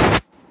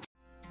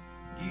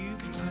 You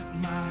can set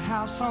my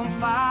house on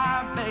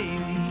fire, baby.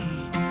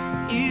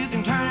 You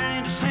can turn it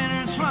into cinder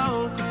and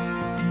smoke.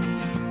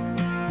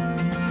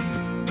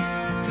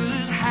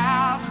 'Cause the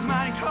house is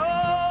mighty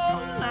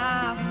cold and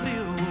I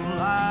feel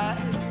like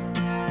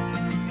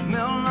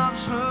melting all the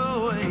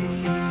snow away.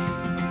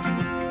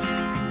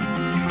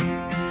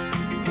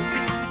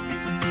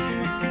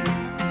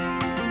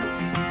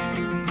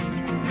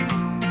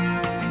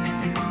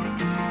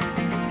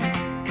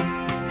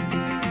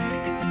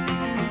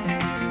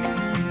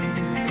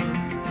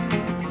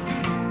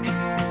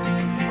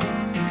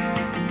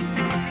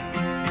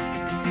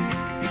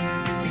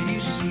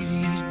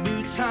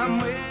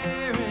 I'm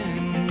wearing,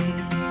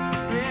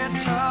 they're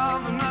tall.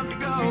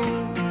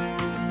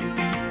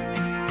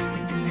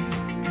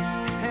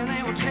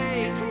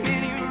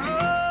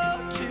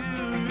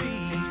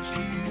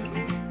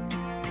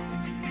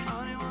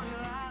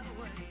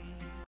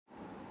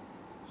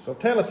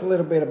 tell us a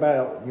little bit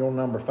about your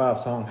number 5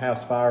 song,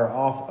 House Fire,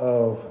 off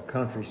of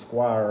Country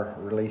Squire,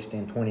 released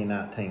in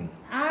 2019.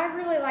 I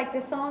really like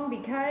this song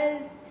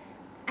because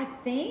I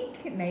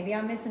think maybe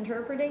I'm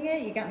misinterpreting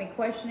it. You got me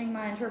questioning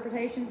my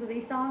interpretations of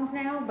these songs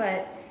now,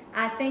 but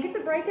I think it's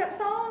a breakup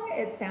song.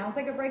 It sounds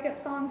like a breakup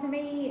song to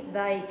me.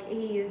 Like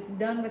he is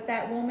done with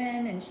that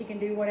woman and she can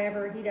do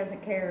whatever. He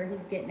doesn't care.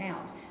 He's getting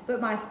out.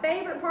 But my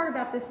favorite part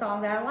about this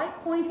song that I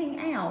like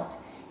pointing out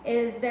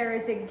is there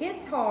is a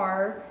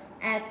guitar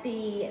at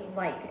the,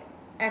 like,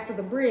 after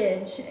the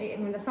bridge,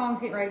 when the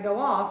song's getting ready to go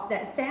off,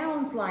 that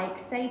sounds like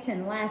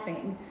Satan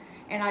laughing.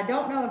 And I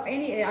don't know if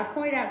I've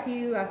pointed out to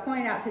you, I've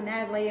pointed out to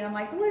Natalie, and I'm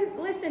like,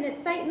 listen,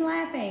 it's Satan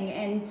laughing.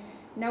 And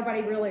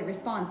nobody really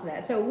responds to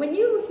that. So when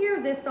you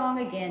hear this song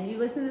again, you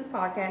listen to this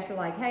podcast, you're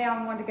like, hey,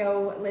 I want to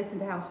go listen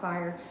to House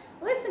Fire.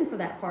 Listen for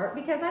that part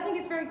because I think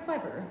it's very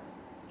clever.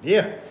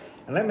 Yeah.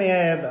 And let me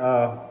add,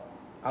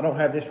 I don't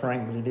have this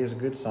ranked, but it is a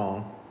good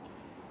song.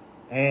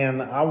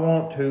 And I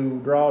want to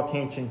draw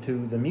attention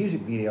to the music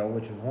video,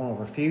 which is one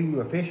of a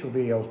few official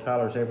videos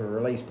Tyler's ever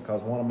released,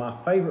 because one of my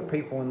favorite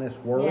people in this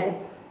world,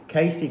 Yes.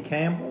 Casey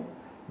Campbell,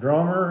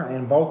 drummer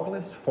and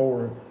vocalist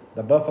for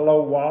the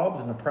Buffalo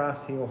Wobs and the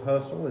Price Hill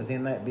Hustle, is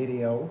in that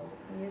video.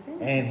 Is it?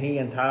 And he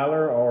and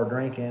Tyler are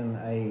drinking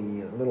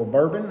a little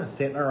bourbon,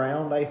 sitting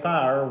around a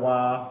fire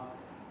while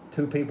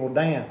 2 people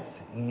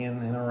dance in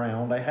and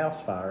around a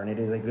house fire. And it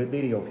is a good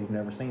video. If you've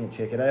never seen it,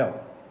 check it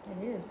out.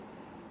 It is.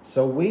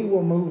 So we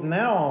will move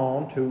now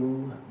on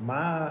to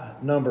my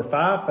number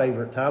 5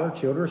 favorite Tyler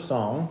Childers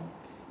song.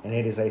 And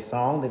it is a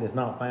song that is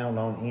not found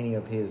on any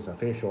of his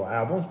official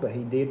albums, but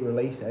he did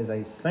release as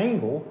a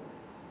single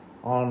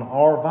on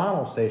our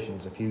vinyl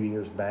sessions a few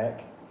years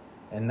back.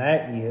 And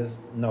that is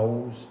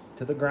Nose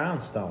to the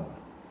Grindstone.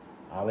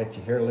 I'll let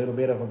you hear a little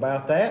bit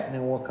about that, and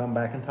then we'll come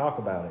back and talk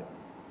about it.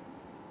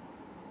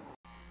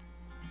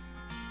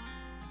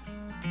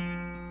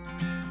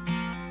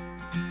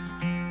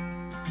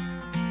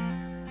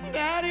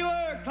 Daddy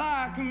worked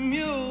like a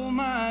mule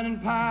mining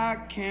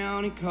Pike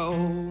County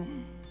coal.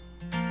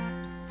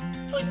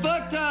 He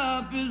fucked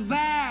up his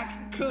back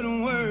and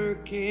couldn't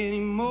work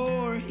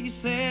anymore. He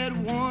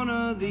said, one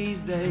of these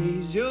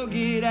days you'll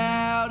get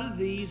out of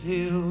these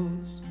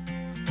hills.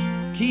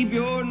 Keep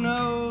your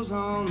nose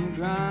on the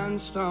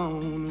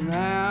grindstone and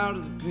out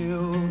of the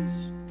pills.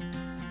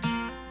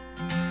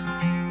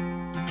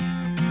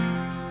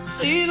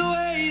 See, the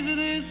ways of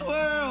this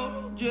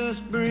world will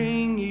just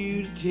bring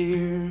you to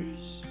tears.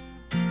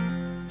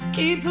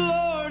 Keep the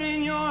Lord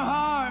in your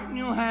heart and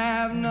you'll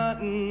have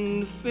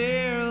nothing to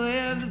fear.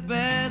 Live the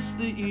best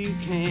that you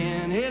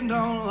can and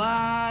don't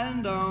lie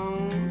and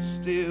don't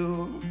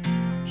steal.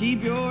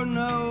 Keep your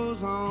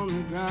nose on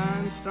the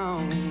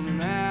grindstone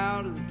and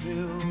out of the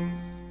pills.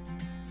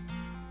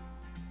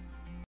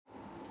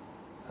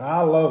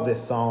 I love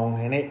this song,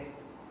 and it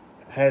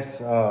has,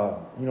 the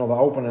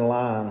opening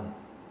line,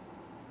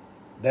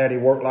 Daddy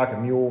worked like a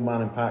mule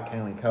mining Pike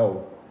County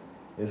coal.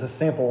 It's a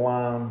simple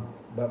line,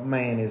 but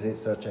man, is it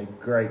such a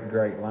great,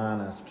 great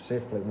line. I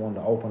specifically wanted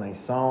to open a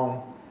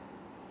song.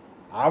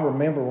 I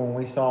remember when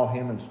we saw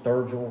him in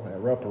Sturgill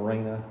at Rupp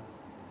Arena.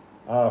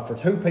 For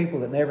 2 people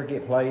that never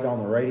get played on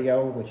the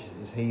radio, which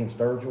is he and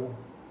Sturgill,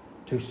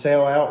 to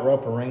sell out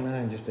Rupp Arena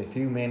in just a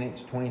few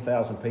minutes,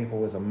 20,000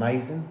 people, is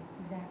amazing.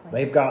 Exactly.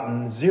 They've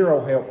gotten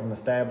zero help from the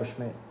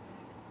establishment.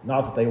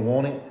 Not that they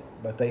want it,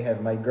 but they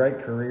have made great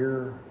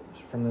careers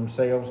from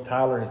themselves.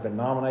 Tyler has been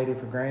nominated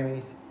for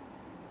Grammys.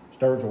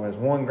 Sturgill has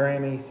won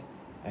Grammys.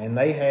 And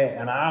they had,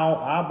 and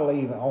I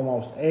believe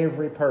almost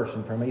every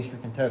person from Eastern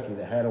Kentucky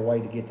that had a way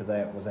to get to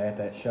that was at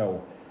that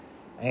show.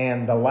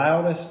 And the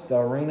loudest the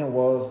arena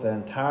was the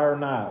entire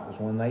night was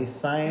when they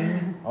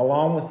sang,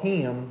 along with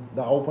him,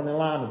 the opening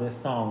line of this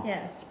song.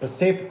 Yes.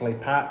 Specifically,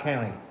 Pike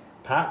County.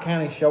 Pike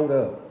County showed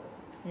up.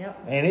 Yep.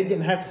 And it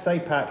didn't have to say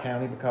Pike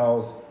County,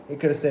 because it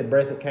could have said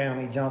Breathitt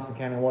County, Johnson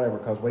County, whatever,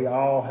 because we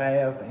all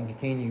have and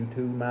continue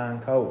to mine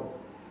coal.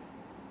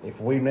 If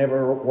we've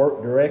never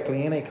worked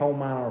directly in a coal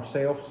mine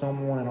ourselves,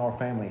 someone in our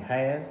family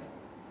has.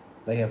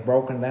 They have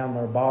broken down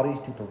their bodies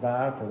to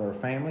provide for their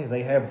family.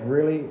 They have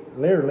really,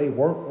 literally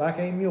worked like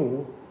a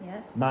mule,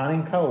 Yes.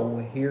 mining coal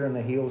here in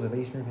the hills of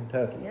Eastern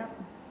Kentucky. Yep.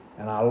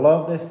 And I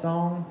love this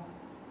song.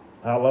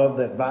 I love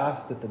the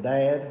advice that the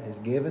dad has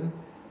given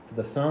to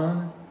the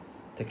son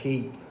to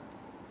keep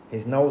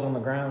his nose on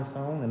the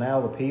grindstone and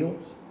out of the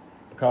pills,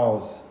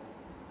 because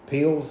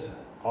pills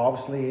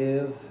obviously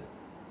is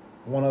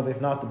one of, if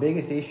not the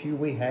biggest issue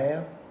we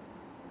have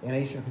in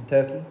Eastern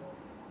Kentucky.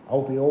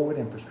 Opioid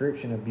and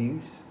prescription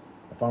abuse.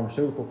 The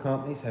pharmaceutical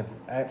companies have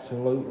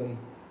absolutely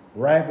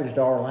ravaged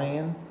our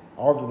land,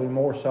 arguably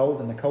more so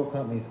than the coal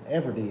companies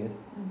ever did.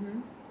 Mm-hmm.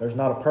 There's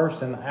not a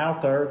person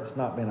out there that's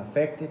not been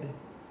affected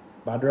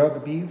by drug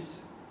abuse.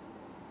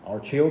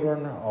 Our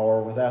children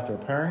are without their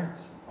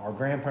parents. Our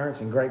grandparents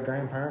and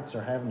great-grandparents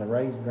are having to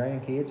raise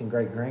grandkids and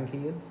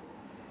great-grandkids.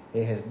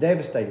 It has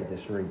devastated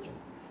this region.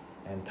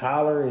 And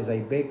Tyler is a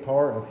big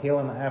part of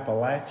Healing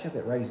Appalachia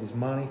that raises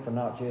money for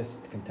not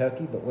just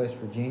Kentucky, but West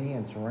Virginia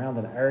and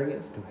surrounding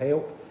areas to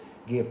help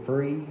give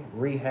free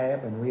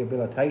rehab and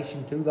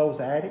rehabilitation to those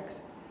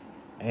addicts.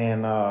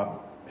 And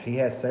he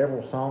has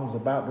several songs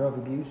about drug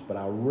abuse, but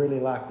I really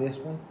like this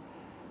one.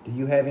 Do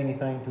you have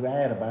anything to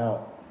add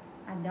about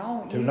I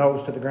don't. Two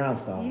Nose to the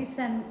Grindstone?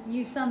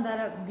 You summed that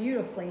up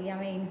beautifully. I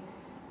mean,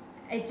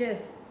 it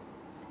just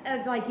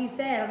like you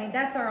said. I mean,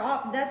 that's our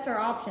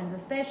options,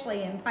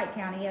 especially in Pike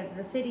County.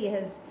 The city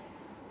has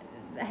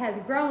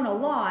grown a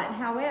lot.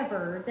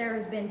 However, there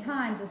has been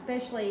times,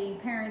 especially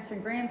parents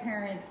and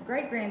grandparents,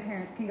 great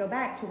grandparents can go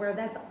back to where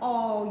that's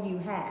all you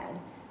had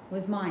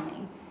was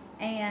mining.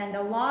 And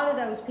a lot of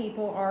those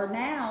people are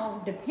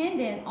now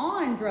dependent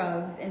on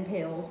drugs and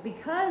pills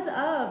because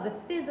of the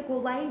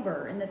physical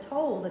labor and the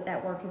toll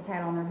that work has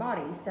had on their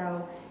bodies.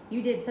 So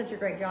you did such a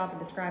great job of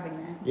describing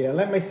that. Yeah,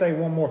 let me say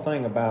one more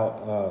thing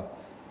about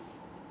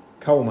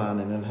coal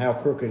mining and how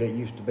crooked it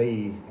used to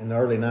be in the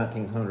early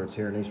 1900s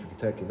here in Eastern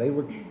Kentucky. They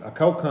would, a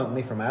coal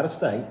company from out of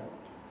state,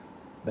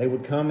 they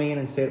would come in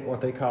and set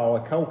what they call a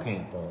coal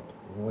camp up,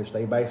 in which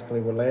they basically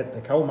would let the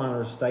coal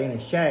miners stay in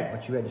a shack,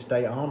 but you had to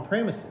stay on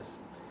premises.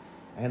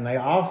 And they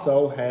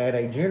also had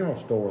a general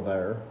store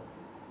there,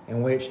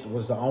 in which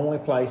was the only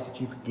place that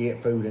you could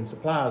get food and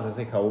supplies as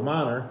a coal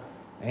miner.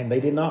 And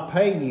they did not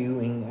pay you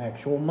in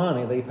actual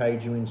money. They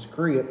paid you in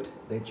script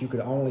that you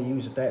could only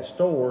use at that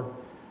store.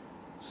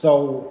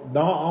 So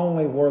not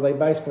only were they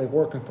basically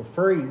working for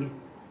free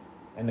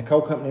and the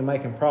coal company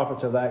making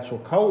profits of the actual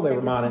coal they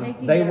were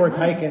mining, they were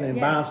taking and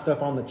buying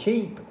stuff on the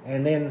cheap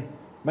and then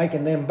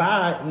making them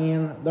buy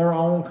in their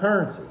own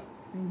currency.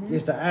 Mm-hmm.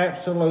 Just an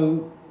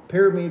absolute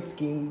pyramid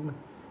scheme,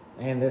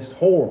 and it's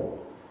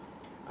horrible.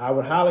 I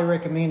would highly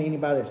recommend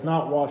anybody that's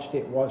not watched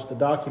it, watch the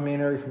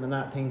documentary from the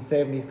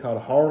 1970s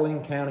called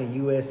Harlan County,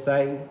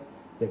 USA,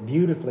 that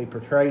beautifully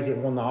portrays it,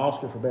 won the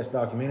Oscar for Best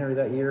Documentary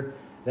that year,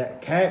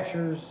 that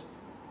captures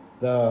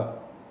the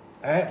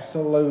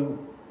absolute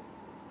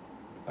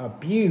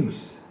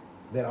abuse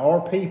that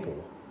our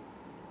people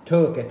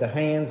took at the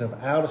hands of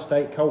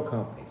out-of-state coal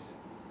companies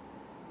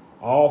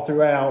all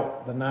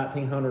throughout the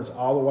 1900s,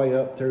 all the way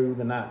up through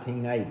the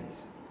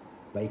 1980s.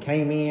 They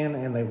came in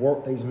and they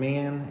worked these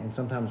men and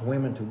sometimes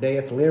women to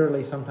death.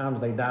 Literally,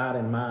 sometimes they died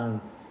in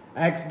mine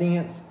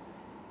accidents,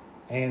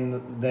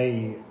 and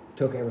they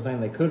took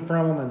everything they could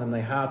from them, and then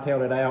they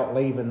hightailed it out,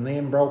 leaving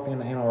them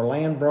broken and our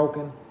land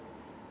broken.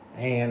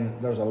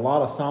 And there's a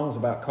lot of songs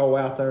about coal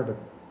out there, but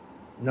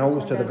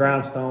Nose to the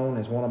Grindstone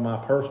is one of my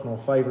personal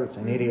favorites,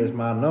 and it is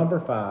my number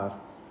 5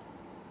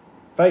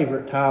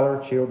 favorite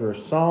Tyler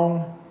Childers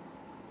song.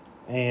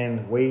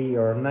 And we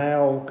are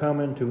now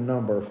coming to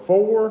number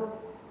 4.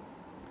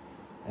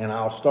 And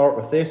I'll start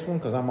with this one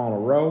because I'm on a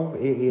roll.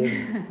 It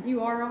is.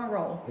 You are on a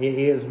roll. It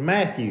is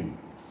Matthew,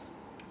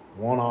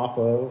 one off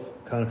of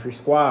Country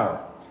Squire.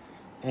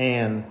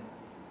 And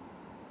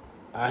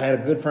I had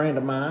a good friend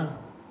of mine,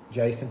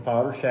 Jason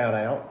Potter, shout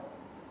out,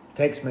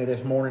 text me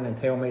this morning and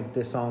tell me that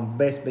this song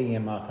best be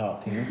in my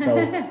top 10.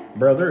 So,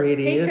 brother, it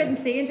is. He couldn't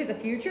see into the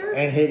future?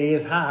 And it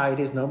is high. It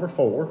is number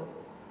 4.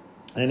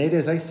 And it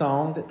is a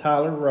song that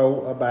Tyler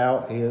wrote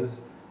about his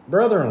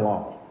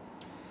brother-in-law,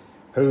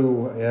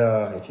 who,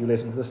 if you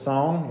listen to the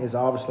song, is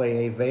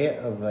obviously a vet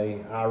of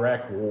the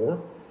Iraq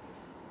War.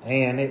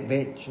 And it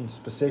mentions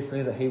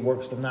specifically that he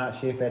works the night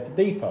shift at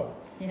the depot.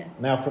 Yes.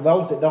 Now, for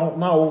those that don't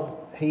know,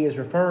 he is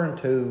referring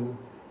to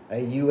a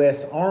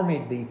U.S.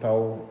 Army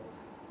depot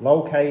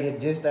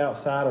located just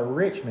outside of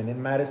Richmond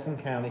in Madison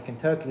County,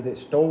 Kentucky, that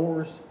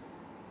stores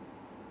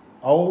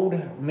old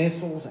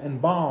missiles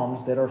and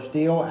bombs that are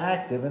still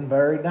active and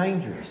very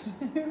dangerous.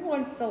 Who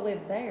wants to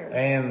live there?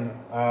 And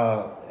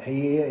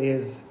he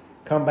is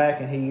come back,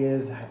 and he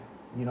is,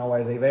 you know,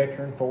 as a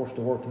veteran, forced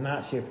to work the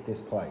night shift at this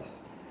place.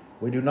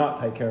 We do not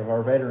take care of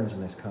our veterans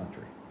in this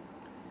country.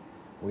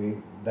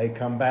 They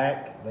come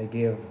back, they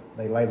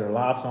lay their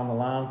lives on the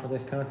line for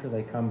this country.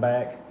 They come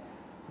back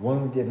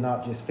wounded,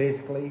 not just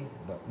physically,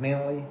 but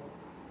mentally.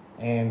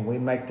 And we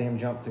make them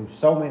jump through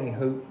so many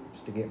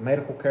hoops to get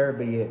medical care,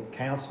 be it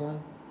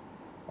counseling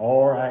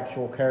or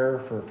actual care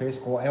for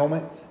physical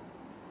ailments.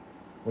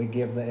 We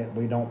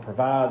don't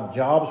provide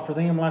jobs for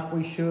them like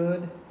we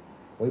should.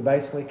 We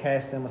basically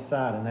cast them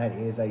aside, and that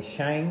is a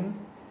shame.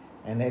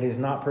 And that is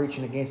not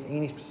preaching against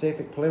any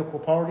specific political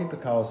party,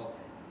 because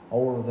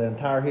over the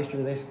entire history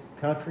of this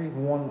country,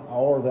 one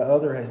or the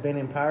other has been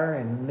in power,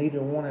 and neither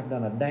one have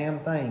done a damn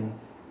thing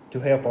to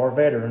help our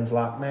veterans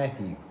like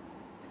Matthew.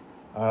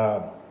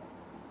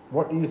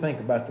 What do you think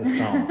about this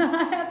song?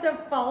 I have to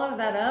follow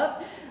that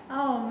up.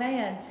 Oh,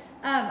 man.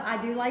 I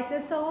do like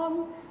this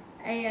song,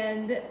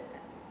 and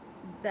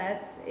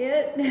that's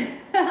it.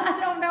 I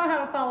don't know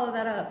how to follow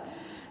that up.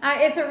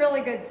 It's a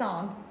really good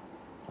song.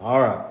 All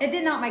right. It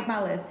did not make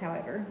my list,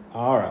 however.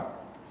 All right.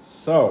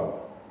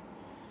 So,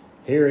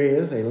 here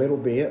is a little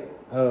bit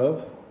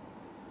of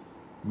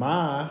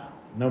my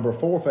number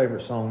 4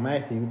 favorite song,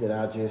 Matthew, that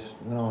I just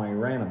went on a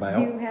rant about.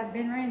 You have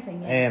been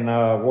ranting, yes. And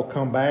we'll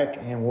come back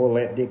and we'll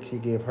let Dixie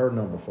give her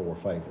number 4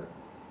 favorite.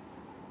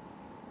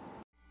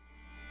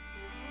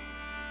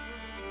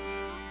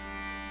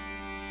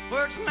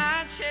 Works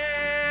night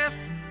shift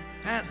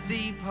at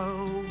the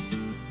depot.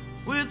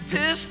 with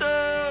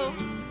pistol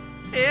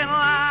and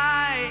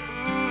light,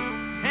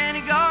 and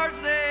he guards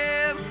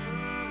them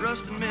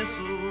rusting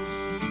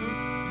missiles,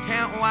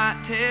 counting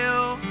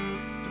whitetail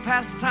to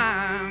pass the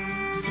time.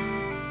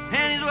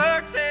 And he's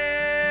worked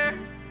there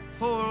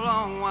for a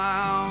long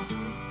while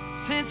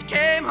since he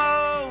came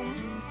home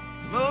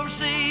from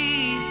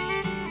overseas,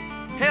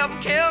 helping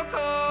kill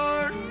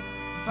Cord,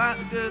 fight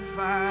the good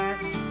fight,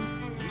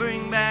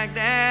 bring back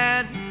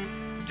Dad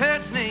to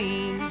his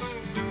knees.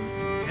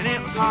 And it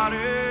was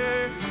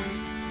hotter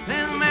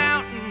than the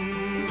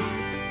mountain,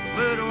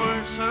 but it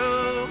weren't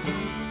so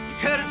you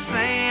couldn't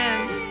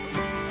stand.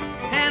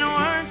 And it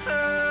weren't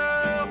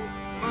so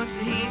much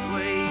the heat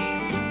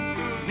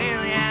wave,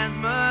 nearly as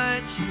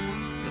much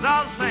as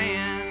all the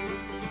sand.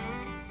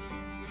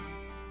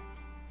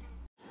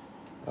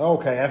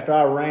 Okay, after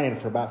I ranted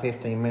for about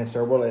 15 minutes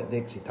there, we'll let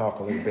Dixie talk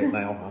a little bit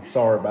now. I'm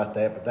sorry about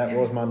that, but that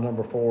was my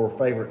number 4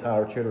 favorite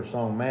Tyler Childers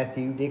song.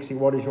 Matthew, Dixie,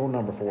 what is your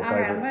number 4 favorite?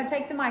 All right, I'm going to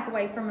take the mic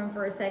away from him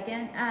for a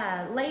second.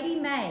 Lady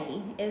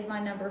May is my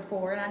number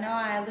 4, and I know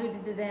I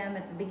alluded to them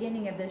at the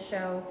beginning of this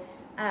show,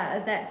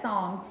 that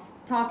song,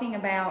 talking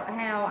about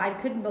how I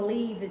couldn't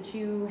believe that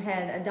you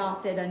had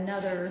adopted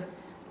another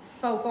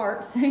folk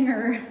art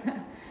singer.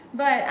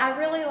 But I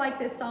really like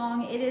this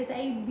song. It is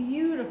a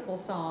beautiful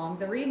song.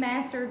 The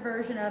remastered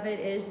version of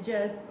it is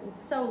just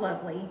so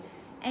lovely.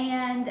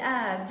 And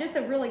just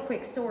a really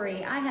quick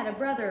story. I had a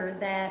brother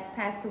that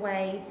passed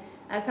away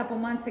a couple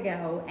months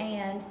ago,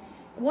 and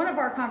one of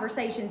our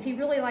conversations, he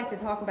really liked to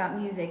talk about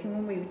music, and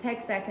when we would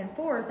text back and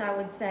forth,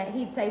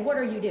 he'd say, "What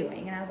are you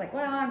doing?" And I was like,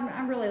 "Well,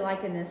 I'm really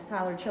liking this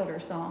Tyler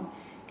Childers song."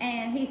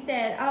 And he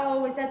said,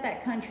 "Oh, is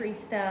that country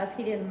stuff?"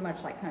 He didn't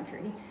much like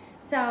country.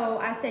 So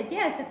I said,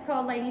 "Yes, it's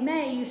called Lady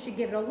May. You should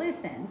give it a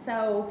listen."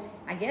 So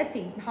I guess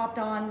he hopped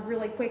on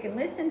really quick and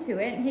listened to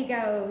it. And he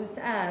goes,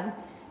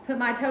 "Put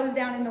my toes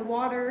down in the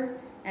water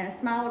and a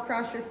smile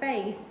across your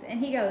face." And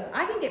he goes,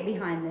 "I can get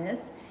behind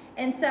this."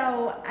 And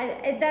so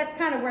that's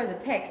kind of where the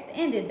text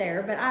ended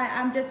there. But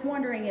I'm just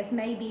wondering if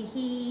maybe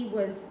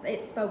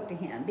it spoke to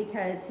him,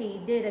 because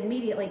he did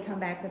immediately come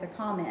back with a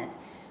comment.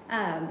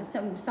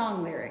 Some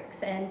song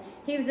lyrics, and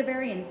he was a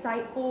very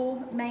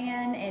insightful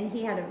man, and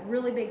he had a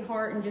really big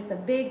heart and just a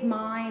big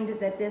mind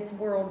that this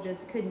world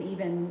just couldn't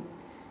even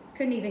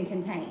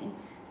contain.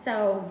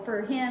 So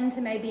for him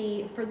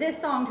to for this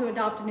song to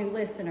adopt a new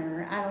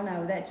listener, I don't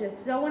know,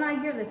 so when I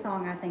hear this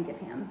song, I think of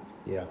him.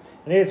 Yeah,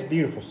 and it's a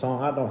beautiful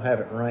song. I don't have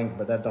it ranked,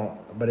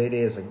 but it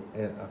is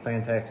a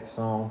fantastic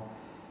song,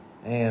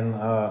 and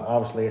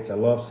obviously it's a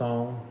love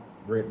song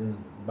written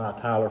by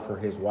Tyler for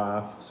his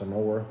wife,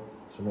 Sonora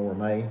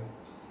May.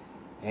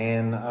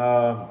 And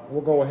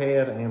we'll go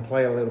ahead and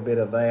play a little bit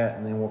of that,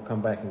 and then we'll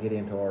come back and get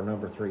into our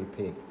number 3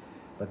 pick.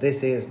 But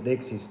this is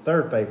Dixie's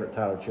 3rd favorite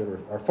Tyler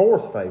Childers, or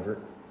 4th favorite.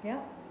 Yeah.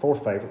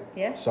 4th favorite.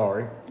 Yeah.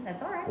 Sorry.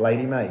 That's all right.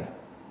 Lady May.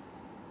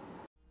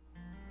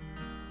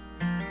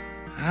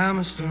 I'm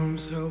a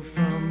stone's throw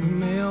from the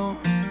mill,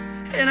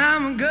 and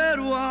I'm a good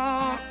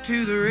walk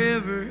to the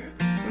river.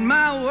 When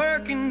my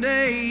working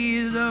day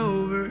is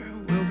over,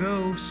 we'll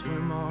go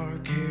swim our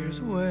cares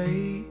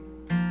away.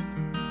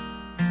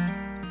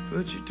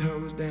 Put your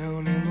toes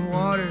down in the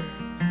water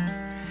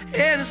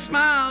and a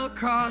smile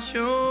across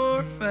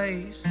your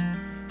face,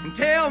 and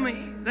tell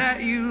me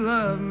that you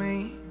love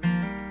me,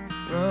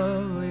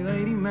 lovely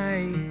Lady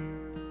May.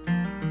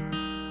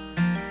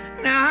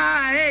 Now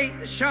I ain't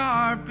the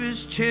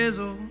sharpest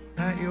chisel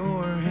that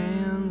your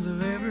hands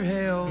have ever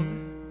held,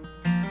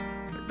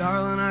 but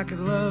darling, I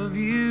could love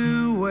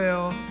you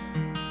well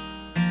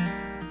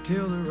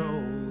till the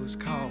roll is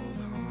called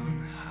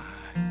on high.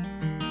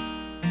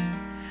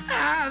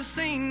 I've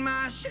seen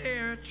my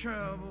share of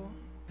trouble,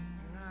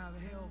 and I've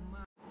held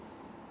my...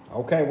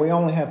 Okay, we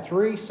only have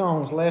 3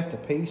 songs left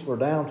apiece. We're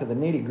down to the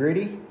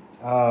nitty-gritty.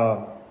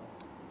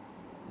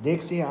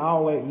 Dixie,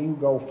 I'll let you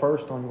go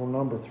first on your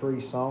number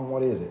 3 song.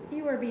 What is it?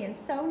 You are being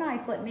so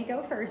nice. Let me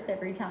go first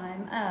every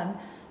time.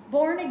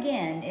 Born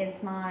Again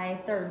is my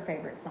 3rd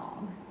favorite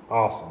song.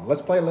 Awesome.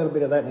 Let's play a little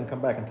bit of that and then come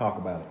back and talk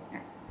about it. All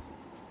right.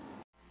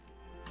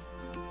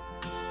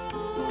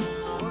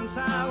 Once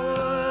I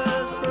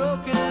was a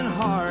broken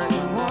heart,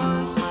 and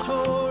once I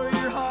tore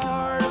your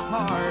heart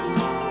apart.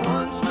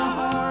 Once my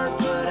heart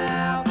put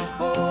out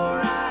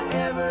before I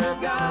ever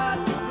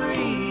got to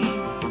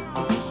breathe.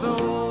 My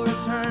soul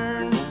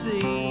returned to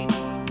sea,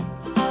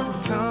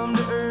 come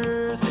to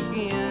earth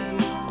again,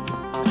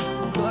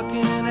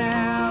 plucking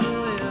out a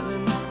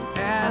living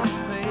as a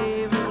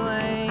favorite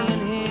laying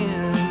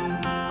hen.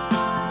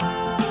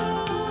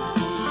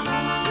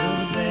 Till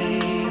the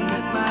day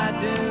met my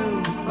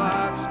doom, the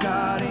fox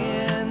got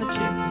in the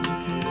chicken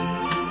coop,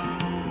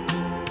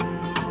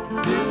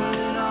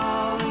 doing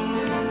all he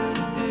knew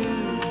to do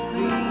to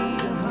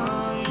feed a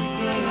hungry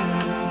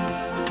den.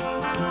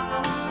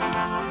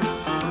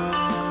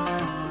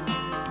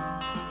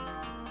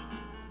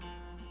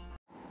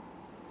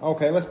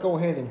 Okay, let's go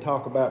ahead and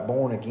talk about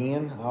Born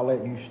Again. I'll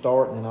let you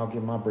start, and then I'll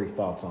give my brief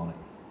thoughts on it.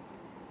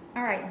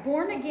 All right,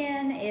 Born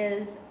Again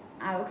is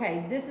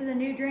Okay, this is a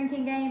new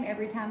drinking game.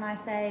 Every time I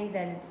say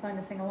that it's fun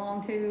to sing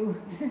along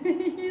to,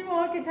 you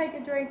all can take a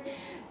drink.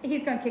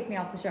 He's going to kick me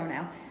off the show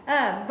now.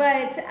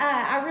 But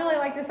I really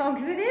like this song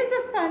because it is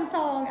a fun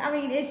song. I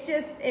mean,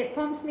 it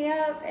pumps me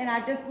up, and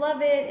I just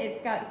love it. It's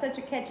got such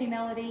a catchy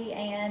melody,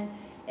 and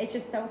it's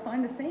just so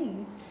fun to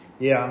sing.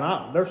 Yeah,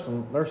 and there's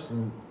some.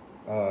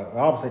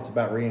 Obviously, it's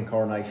about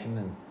reincarnation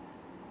and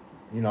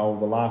the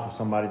life of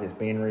somebody that's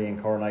being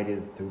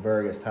reincarnated through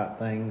various type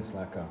things,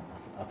 like a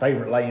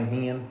favorite laying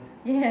hen.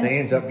 Yes. That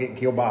ends up getting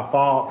killed by a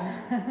fox.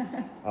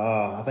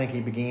 I think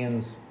he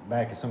begins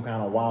back as some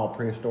kind of wild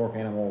prehistoric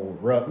animal,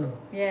 rutting.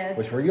 Yes.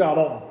 Which for you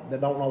all that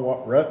don't know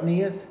what rutting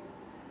is,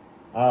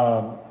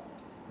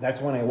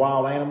 that's when a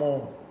wild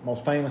animal,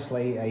 most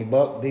famously a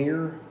buck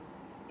deer,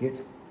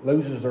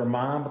 loses their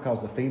mind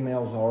because the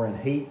females are in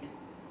heat.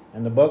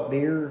 And the buck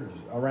deer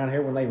around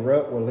here, when they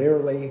rut, will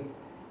literally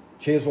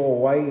chisel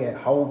away at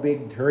whole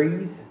big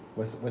trees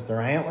with their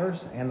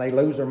antlers, and they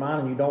lose their mind,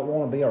 and you don't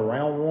want to be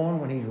around one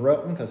when he's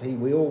rutting because he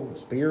will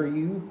spear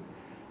you.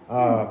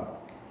 But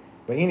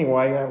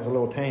anyway, that was a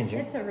little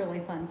tangent. It's a really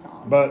fun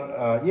song.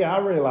 But yeah, I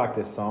really like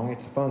this song.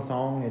 It's a fun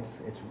song.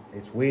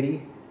 It's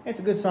witty. It's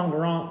a good song to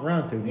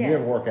run to. Do you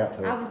ever work out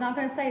to it? I was not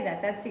going to say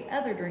that. That's the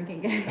other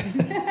drinking game.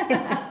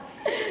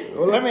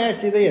 Well, let me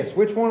ask you this: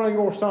 which one of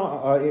your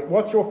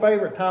what's your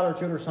favorite Tyler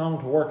Childers song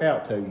to work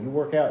out to? You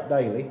work out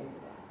daily,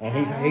 and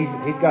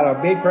he's got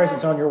a big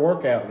presence on your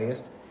workout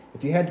list.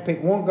 If you had to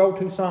pick one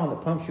go-to song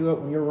that pumps you up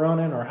when you're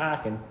running or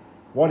hiking,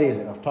 what is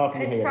it? Off the top of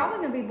your head. It's probably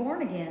going to be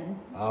Born Again.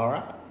 All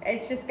right.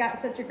 It's just got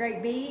such a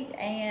great beat,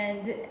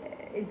 and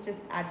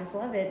I just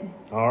love it.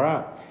 All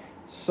right.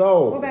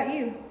 So. What about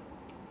you?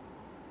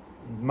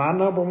 My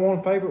number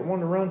one favorite one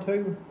to run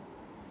to?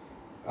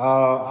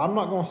 I'm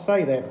not going to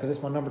say that because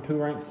it's my number 2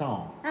 ranked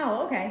song.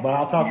 Oh, okay. But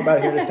I'll talk about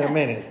it here in just a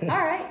minute.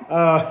 All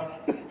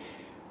right.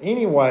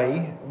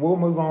 Anyway, we'll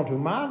move on to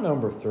my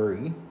number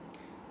 3,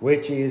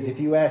 which is, if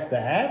you ask the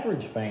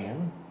average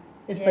fan,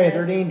 it's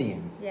Feathered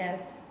Indians.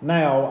 Yes.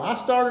 Now, I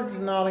started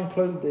to not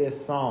include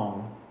this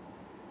song,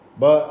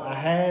 but I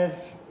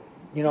have,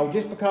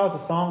 just because the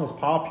song is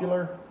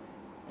popular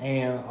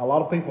and a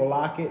lot of people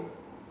like it,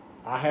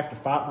 I have to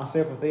fight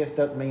myself with this.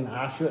 Doesn't mean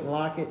I shouldn't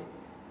like it.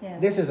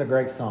 Yes. This is a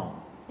great song.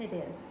 It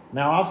is.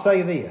 Now, I'll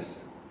say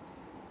this.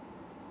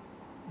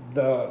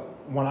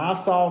 When I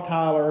saw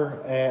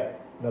Tyler at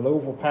the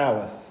Louisville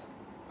Palace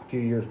a few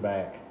years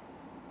back,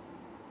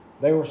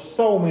 there were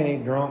so many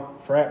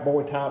drunk frat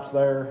boy types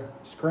there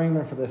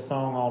screaming for this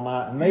song all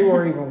night. And they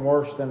were even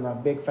worse than the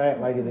big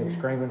fat lady that was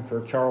screaming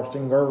for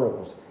Charleston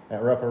Girls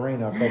at Rupp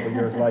Arena a couple of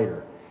years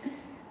later.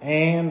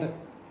 And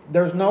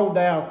there's no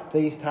doubt that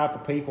these type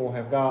of people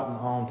have gotten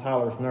on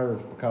Tyler's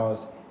nerves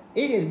because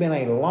it has been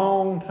a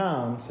long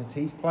time since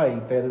he's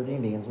played Feathered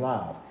Indians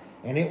live.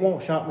 And it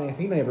won't shock me if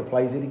he never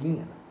plays it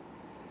again.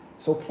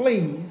 So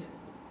please,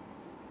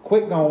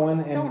 quit going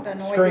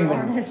and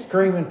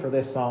screaming for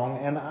this song.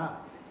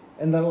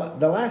 And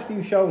the last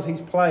few shows he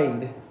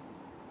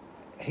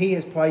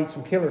has played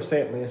some killer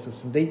set lists with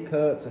some deep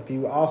cuts, a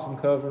few awesome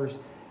covers,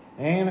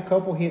 and a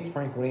couple hits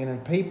sprinkled in.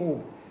 And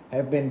people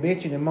have been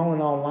bitching and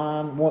moaning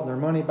online, wanting their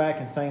money back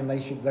and saying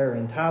they're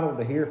entitled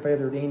to hear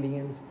Feathered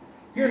Indians.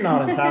 You're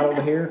not entitled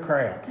to hear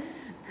crap.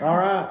 All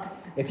right?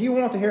 If you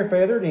want to hear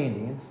Feathered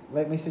Indians,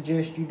 let me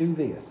suggest you do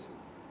this.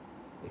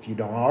 If you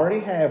don't already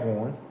have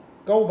one,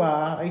 go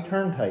buy a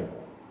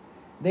turntable.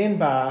 Then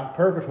buy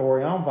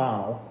Purgatory on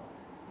vinyl.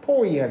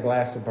 Pour you a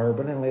glass of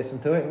bourbon and listen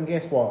to it. And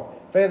guess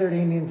what? Feathered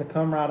Indians will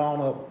come right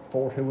on up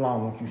before too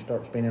long once you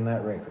start spinning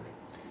that record.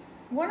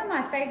 One of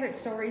my favorite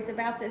stories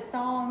about this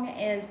song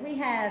is we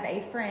have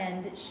a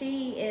friend.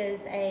 She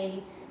is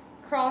a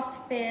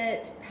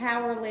CrossFit,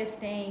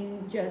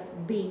 powerlifting,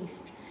 just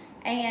beast.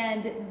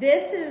 And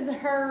this is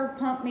her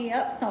pump me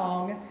up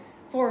song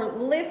for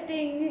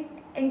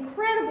lifting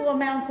incredible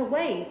amounts of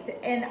weight.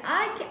 And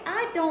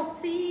I don't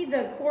see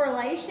the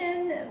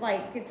correlation,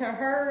 like, to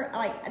her.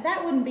 Like,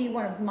 that wouldn't be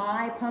one of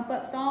my pump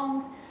up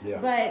songs. Yeah.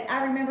 But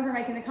I remember her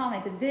making the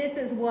comment that this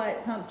is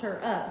what pumps her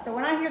up. So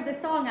when I hear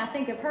this song, I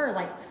think of her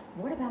like,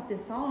 what about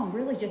this song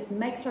really just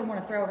makes her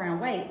want to throw around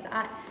weights?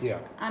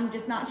 I'm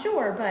just not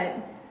sure, but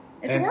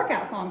it's a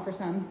workout song for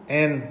some.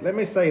 And let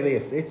me say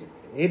this, it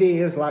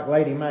is like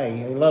Lady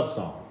May, a love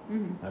song.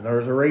 Mm-hmm. And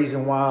there's a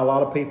reason why a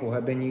lot of people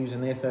have been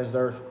using this as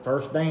their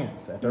first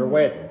dance at their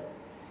wedding.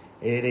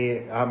 It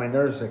is, I mean,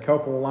 there's a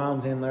couple of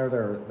lines in there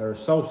that are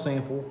so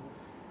simple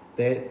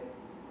that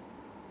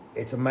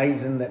it's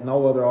amazing that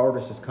no other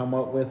artist has come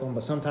up with them.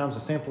 But sometimes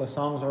the simplest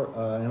songs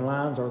and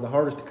lines are the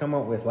hardest to come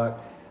up with, like,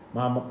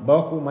 my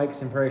buckle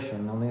makes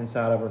impression on the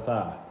inside of her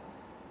thigh.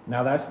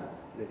 Now that's,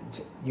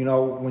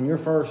 when you're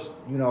first,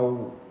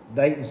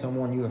 dating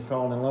someone, you have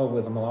fallen in love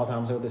with them, a lot of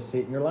times they'll just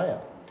sit in your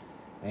lap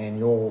and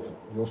you'll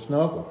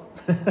snuggle.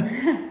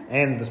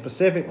 And the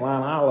specific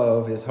line I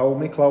love is, hold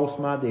me close,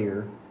 my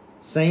dear,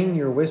 sing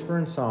your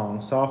whispering song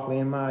softly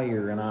in my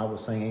ear, and I will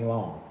sing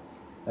along.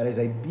 That is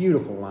a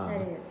beautiful line.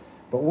 That is.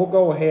 But we'll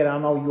go ahead. I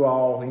know you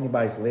all,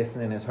 anybody's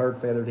listening, has heard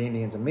Feathered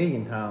Indians a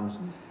million times.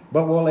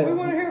 But we want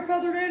to hear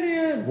Feathered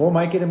Indians. We'll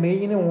make it a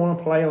million, and we want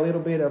to play a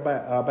little bit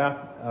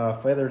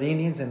about Feathered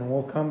Indians, and then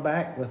we'll come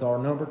back with our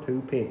number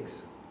 2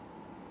 picks.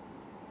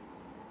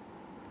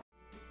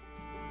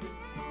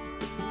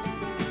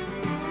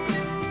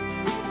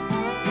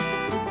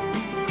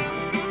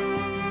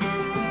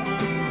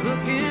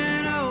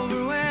 Looking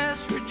over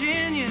West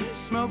Virginia,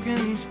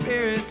 smoking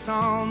spirits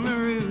on the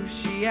roof.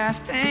 She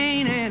asked,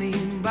 ain't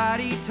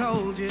anybody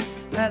told you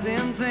that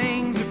them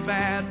things are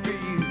bad for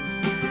you?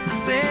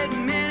 I said,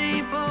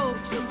 many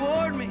folks have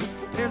warned me.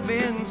 There's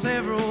been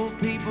several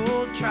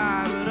people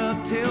try, but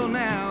up till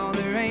now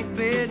there ain't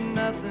been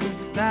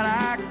nothing that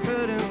I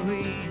couldn't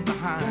leave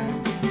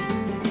behind.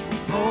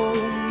 Hold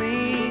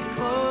me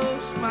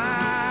close,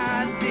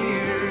 my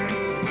dear.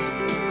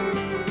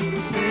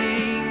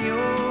 Sing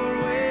your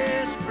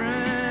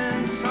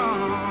whispering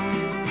song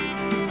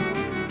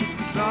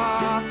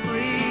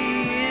softly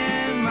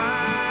in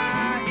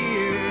my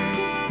ear,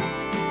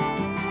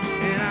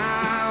 and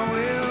I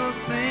will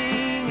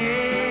sing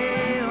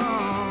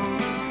along.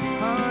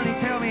 Honey,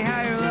 tell me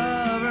how your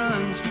love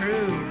runs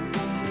true.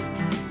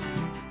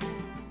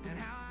 And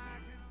how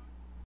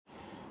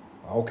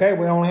Okay,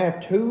 we only have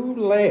 2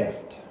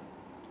 left.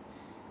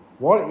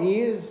 What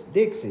is,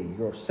 Dixie,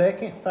 your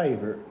second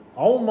favorite,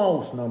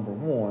 almost number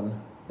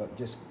 1, but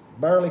just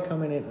barely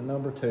coming into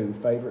number 2,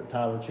 favorite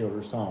Tyler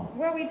Childers song?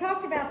 Well, we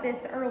talked about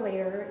this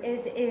earlier.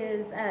 It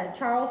is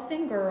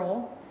Charleston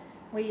Girl.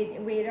 We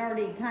had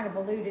already kind of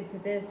alluded to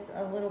this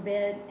a little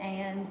bit,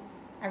 and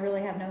I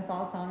really have no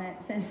thoughts on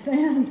it since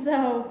then.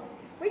 So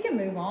we can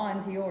move on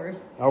to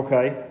yours.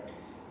 Okay.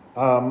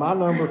 My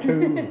number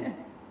 2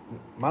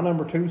 my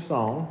number 2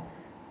 song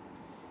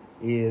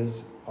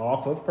is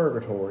off of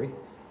Purgatory,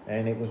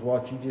 and it was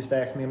what you just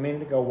asked me a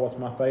minute ago, what's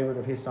my favorite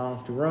of his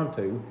songs to run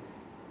to.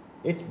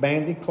 It's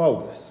Banded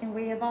Clovis. And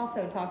we have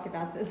also talked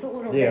about this a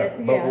little Yeah,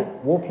 bit.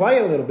 but we'll play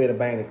a little bit of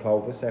Banded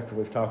Clovis after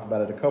we've talked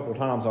about it a couple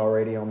times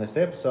already on this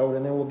episode,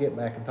 and then we'll get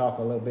back and talk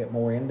a little bit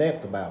more in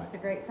depth about It's it. a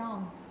great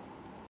song.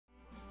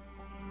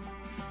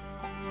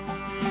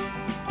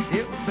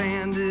 it was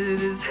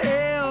banded as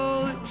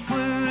hell, it was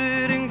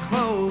fluted in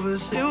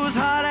Clovis. It was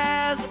hot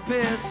as a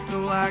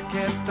pistol I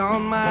kept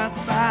on my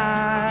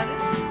side.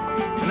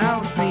 And I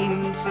was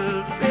fiending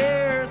so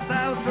fierce,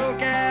 I was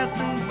broke ass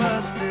and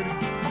busted.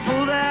 I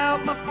pulled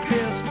out my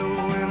pistol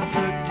and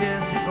took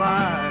Jesse's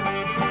life.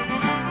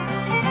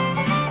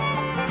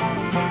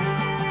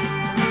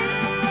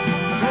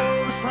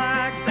 Clovis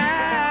like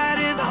that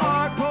is a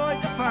hard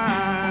point to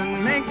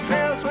find. Make the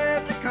pale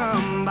swift to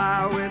come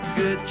by with a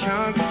good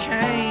chunk of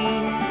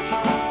change.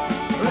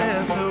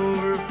 Left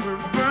over for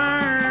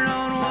burn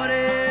on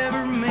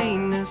whatever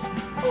meanness,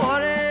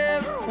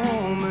 whatever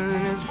woman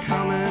is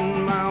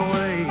coming my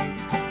way.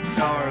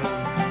 Darling,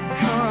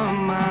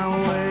 come my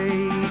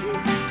way.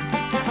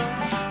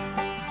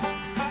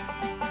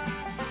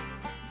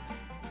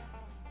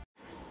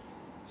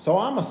 So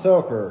I'm a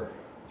sucker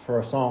for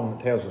a song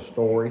that tells a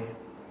story,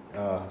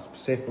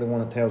 specifically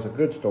one that tells a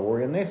good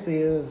story, and this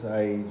is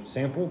a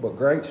simple but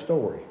great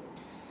story.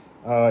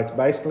 It's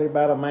basically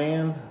about a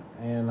man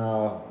and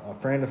a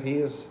friend of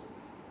his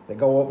that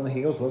go up in the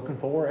hills looking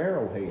for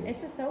arrowheads.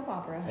 It's a soap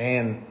opera.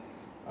 And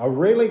a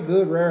really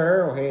good rare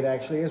arrowhead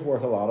actually is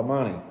worth a lot of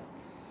money.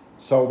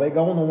 So they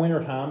go in the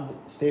wintertime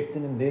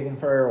sifting and digging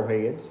for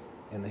arrowheads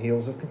in the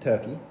hills of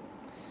Kentucky.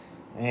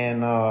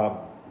 And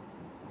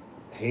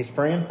his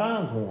friend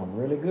finds one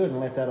really good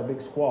and lets out a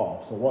big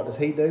squall. So what does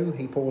he do?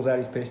 He pulls out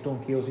his pistol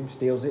and kills him,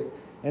 steals it,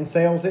 and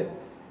sells it.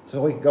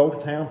 So he can go to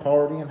town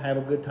party and have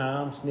a good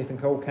time, sniffing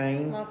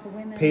cocaine, Lots of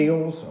women.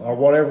 pills, or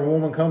whatever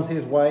woman comes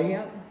his way.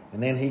 Yep.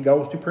 And then he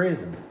goes to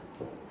prison.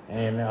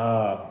 And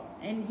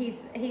And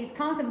he's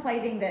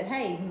contemplating that,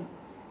 hey,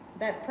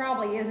 that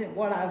probably isn't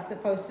what I was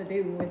supposed to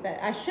do with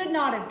that. I should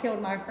not have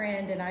killed my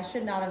friend, and I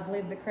should not have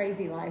lived the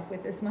crazy life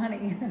with this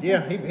money.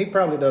 yeah, he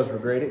probably does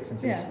regret it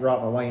since he's Yeah.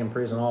 rotting away in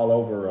prison all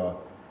over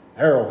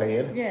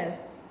Arrowhead.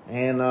 Yes.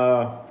 And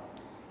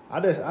I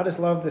just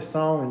love this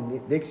song.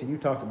 And Dixie, you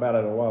talked about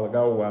it a while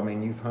ago. I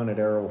mean, you've hunted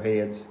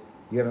arrowheads.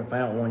 You haven't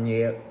found one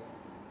yet.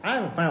 I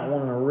haven't found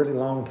one in a really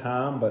long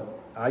time, but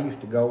I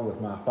used to go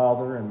with my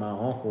father and my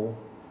uncle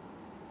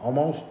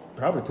almost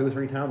probably 2 or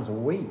 3 times a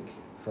week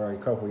for a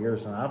couple of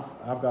years. And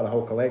I've got a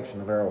whole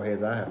collection of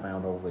arrowheads I have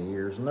found over the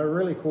years, and they're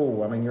really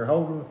cool. I mean, you're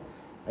holding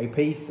a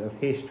piece of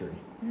history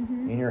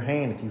in your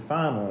hand if you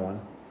find one,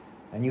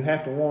 and you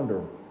have to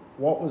wonder,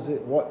 what was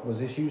it? What was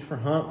this used for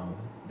hunting?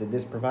 Did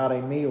this provide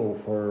a meal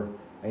for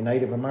a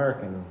Native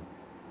American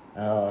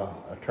a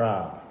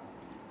tribe?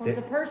 Was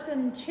the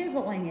person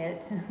chiseling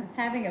it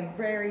having a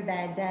very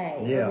bad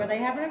day? Yeah. Or were they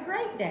having a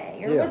great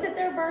day? Or Yeah. was it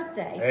their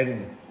birthday?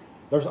 And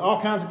there's all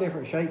kinds of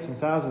different shapes and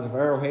sizes of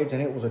arrowheads,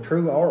 and it was a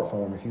true art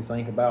form if you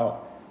think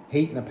about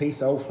heating a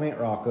piece of old flint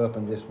rock up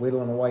and just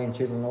whittling away and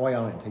chiseling away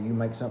on it until you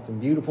make something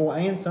beautiful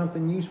and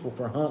something useful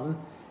for hunting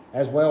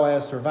as well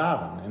as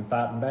surviving and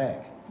fighting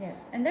back.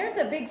 Yes, and there's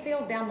a big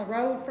field down the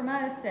road from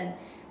us, and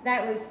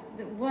that was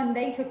the one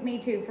they took me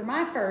to for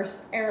my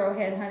first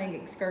arrowhead hunting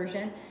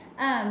excursion.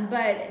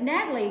 But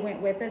Natalie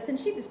went with us, and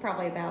she was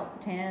probably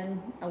about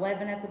 10,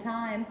 11 at the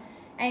time.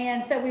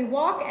 And so we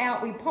walk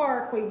out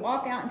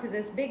into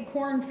this big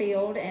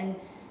cornfield, and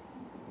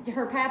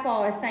her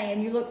papa is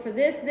saying, you look for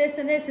this, this,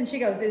 and this. And she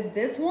goes, is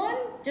this one?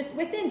 Just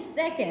within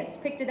seconds,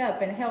 picked it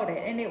up and held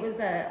it. And it was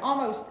a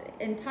almost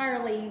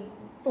entirely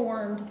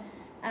formed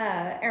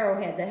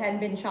arrowhead that hadn't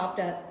been chopped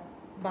up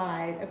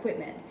by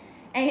equipment.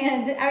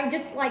 And I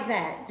just like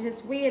that.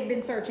 Just we had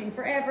been searching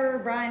forever.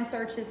 Brian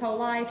searched his whole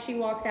life. She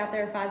walks out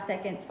there 5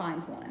 seconds,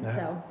 finds one.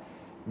 So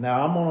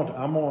now I'm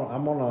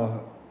gonna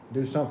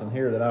do something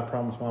here that I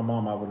promised my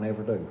mom I would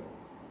never do.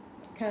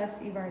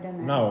 Cuss, you've already done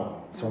that.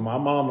 No. So my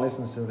mom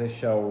listens to this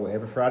show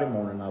every Friday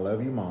morning. I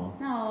love you, Mom.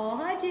 Oh,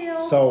 hi, Jill.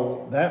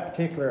 So that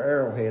particular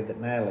arrowhead that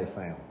Natalie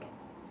found,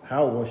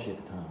 how old was she at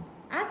the time?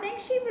 I think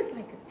she was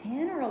like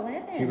 10 or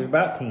 11. She was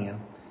about 10.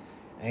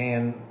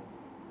 And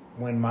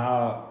when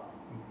my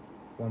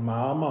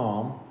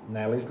mom,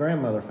 Natalie's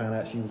grandmother, found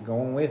out she was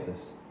going with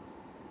us,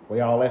 we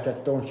all left at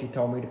the door, and she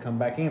told me to come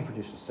back in for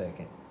just a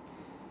second.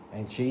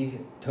 And she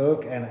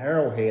took an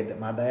arrowhead that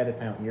my dad had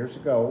found years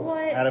ago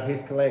out of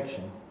his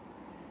collection.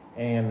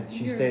 And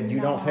she said,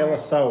 you don't tell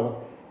us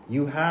so.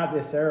 You hide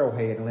this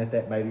arrowhead and let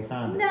that baby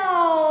find it. No.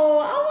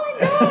 Oh,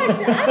 my gosh.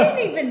 I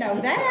didn't even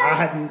know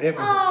that.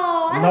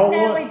 I hope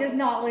Natalie does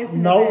not listen to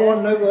this. No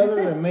one knew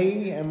other than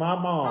me and my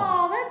mom.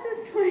 Oh, that's the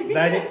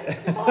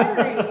sweetest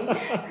story.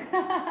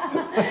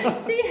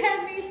 She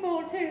had me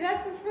fooled, too.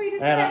 That's the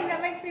sweetest thing.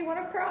 That makes me want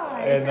to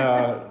cry.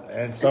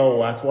 And so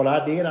that's what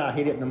I did. I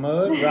hid it in the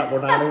mud right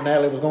when I knew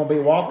Natalie was going to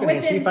be walking.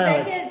 Within and she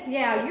found seconds?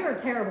 Yeah, you're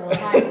terrible at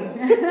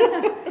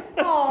hiding.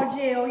 Oh,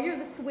 Jill, you're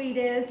the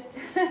sweetest.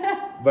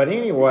 But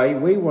anyway,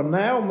 we will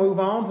now move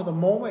on to the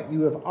moment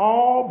you have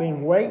all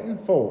been waiting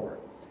for.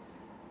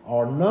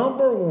 Our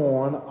number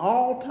one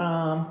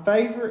all-time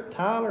favorite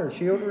Tyler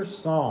Childers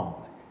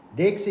song.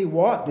 Dixie,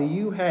 what do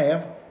you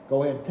have?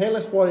 Go ahead and tell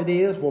us what it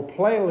is. We'll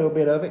play a little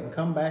bit of it and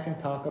come back and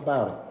talk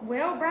about it.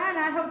 Well, Brian,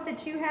 I hope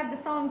that you have the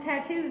song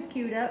Tattoos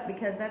queued up,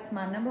 because that's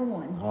my number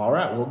one. All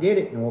right, we'll get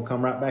it, and we'll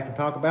come right back and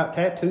talk about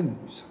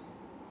tattoos.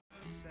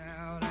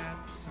 Out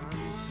at the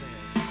sunset,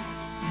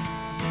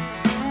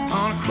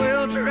 on a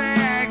quilter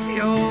rack, the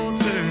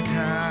altar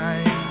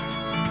tied,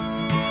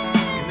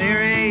 and they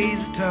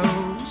raise a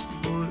toast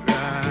for it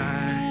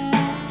right.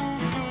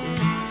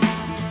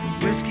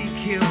 Whiskey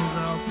kills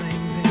all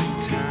things in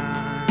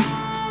time,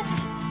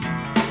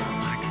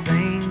 like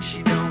things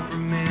she don't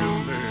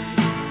remember.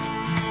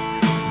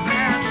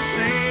 Past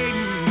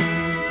fading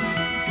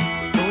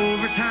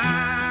over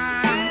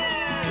time,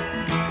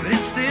 but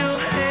it's still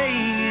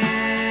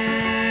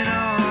hanging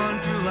on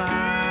to life.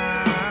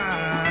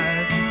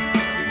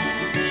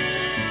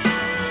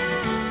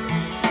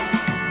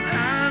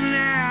 I'm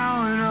now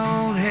an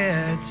old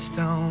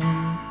headstone,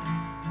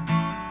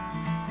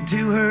 and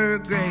to her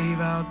grave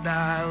I'll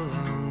die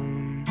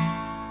alone,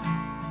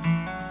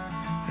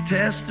 a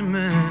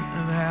testament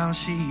of how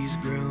she's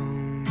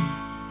grown,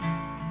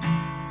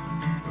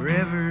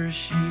 wherever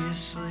she is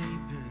sleeping.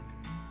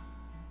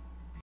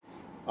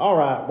 All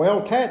right,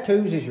 well,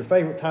 Tattoos is your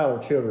favorite Tyler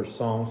Childers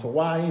song, so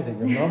why is it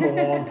your number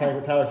one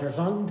favorite Tyler Childers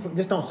song?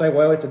 Just don't say,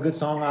 well, it's a good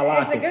song, I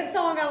like it. It's a good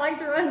song, I like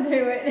to run to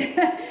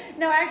it.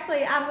 No,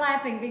 actually, I'm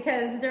laughing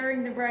because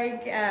during the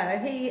break,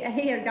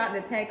 he had gotten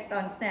a text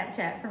on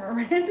Snapchat from a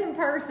random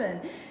person.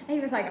 And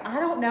he was like, I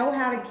don't know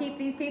how to keep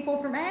these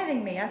people from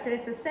adding me. I said,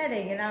 it's a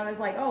setting. And I was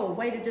like, oh,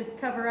 way to just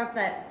cover up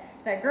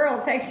that girl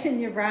texting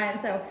you, Brian.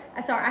 So,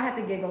 sorry, I have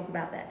the giggles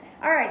about that.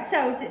 All right,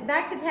 so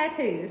back to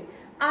Tattoos.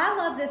 I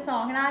love this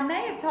song, and I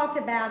may have talked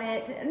about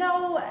it.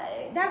 No,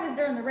 that was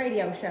during the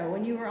radio show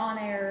when you were on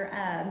air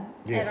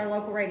at our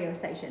local radio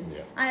station.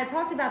 Yeah. I had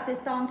talked about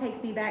this song.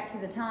 Takes me back to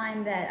the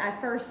time that I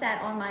first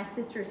sat on my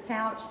sister's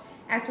couch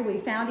after we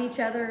found each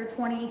other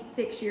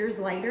 26 years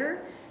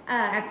later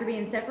after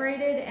being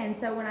separated. And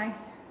so when I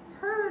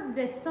heard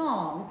this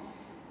song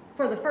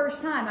for the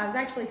first time, I was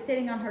actually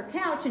sitting on her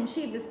couch, and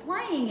she was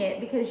playing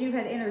it because you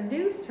had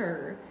introduced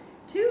her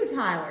to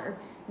Tyler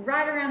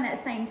right around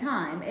that same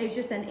time. It was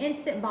just an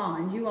instant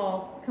bond. You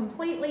all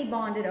completely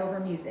bonded over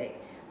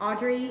music.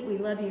 Audrey, we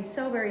love you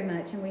so very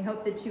much, and we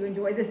hope that you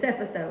enjoyed this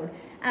episode.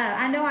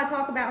 I know I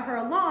talk about her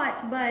a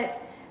lot, but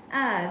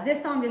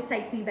this song just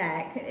takes me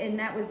back, and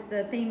that was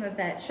the theme of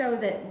that show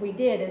that we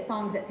did, is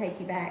songs that take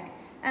you back.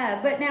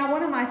 But now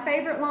one of my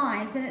favorite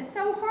lines, and it's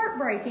so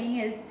heartbreaking,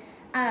 is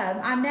I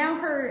am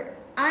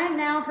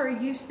now her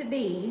used to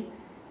be.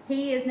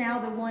 He is now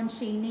the one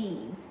she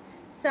needs.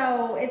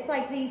 So it's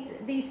like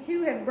these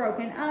two have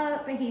broken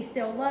up. He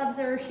still loves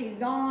her. She's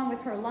gone on with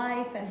her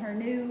life and her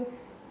new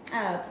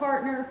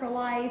partner for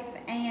life,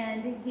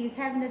 and he's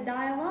having to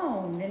die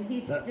alone, and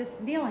he's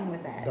just dealing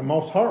with that. The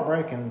most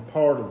heartbreaking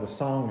part of the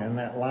song and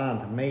that line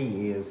to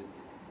me is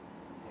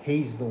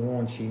he's the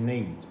one she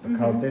needs,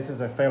 because this is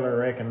a fella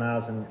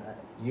recognizing,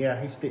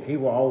 he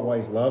will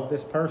always love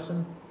this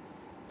person,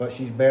 but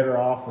she's better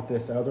off with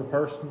this other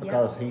person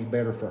because he's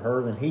better for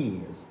her than he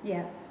is.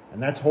 Yeah.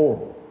 And that's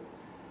horrible.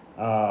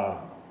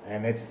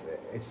 And it's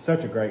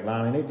such a great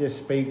line, and it just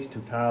speaks to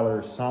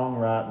Tyler's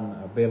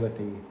songwriting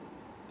ability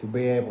to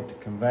be able to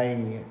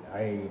convey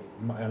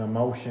an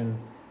emotion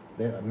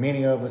that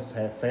many of us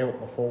have felt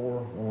before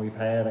when we've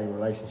had a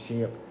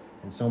relationship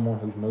and someone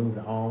who's moved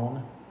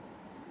on,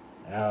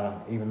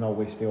 even though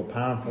we still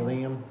pine for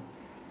them.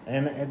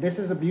 And this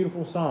is a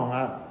beautiful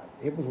song.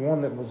 It was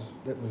one that was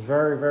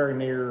very, very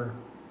near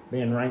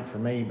being ranked for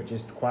me, but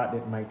just quite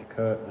didn't make the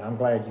cut. I'm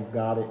glad you've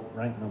got it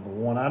ranked number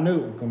one. I knew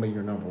it was going to be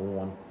your number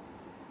one.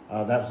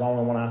 That was the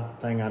only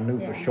thing I knew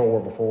for sure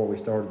before we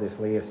started this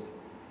list.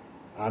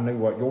 I knew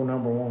what your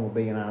number one would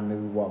be, and I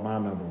knew what my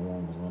number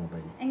one was going to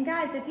be. And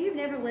guys, if you've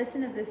never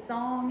listened to this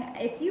song,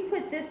 if you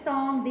put this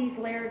song, these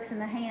lyrics in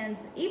the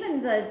hands,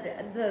 even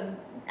the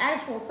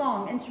actual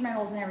song,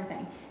 instrumentals and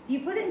everything, if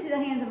you put it into the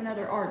hands of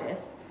another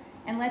artist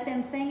and let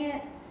them sing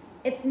it,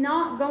 it's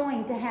not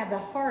going to have the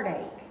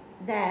heartache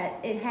that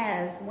it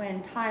has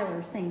when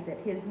Tyler sings it.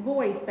 His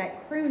voice,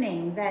 that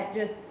crooning, that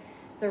just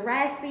the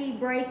raspy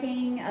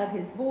breaking of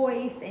his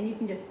voice, and you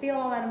can just feel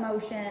all that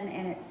emotion,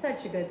 and it's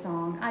such a good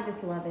song. I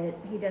just love it.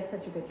 He does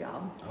such a good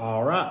job.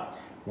 All right.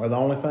 Well, the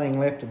only thing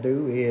left to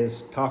do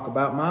is talk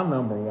about my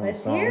number one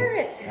song. Let's hear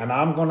it. And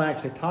I'm going to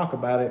actually talk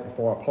about it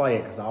before I play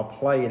it, because I'll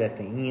play it at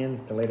the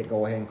end to let it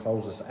go ahead and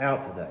close us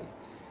out today.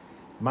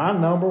 My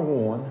number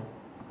one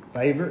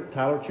favorite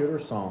Tyler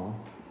Childers song,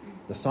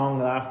 the song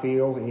that I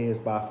feel is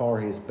by far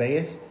his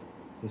best,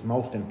 his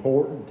most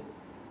important,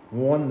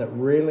 one that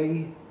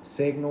really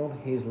signaled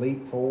his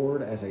leap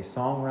forward as a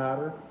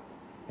songwriter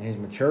and his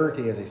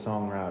maturity as a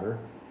songwriter,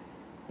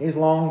 is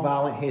Long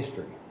Violent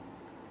History.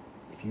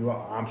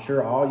 I'm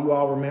sure you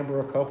all remember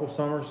a couple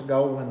summers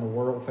ago when the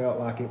world felt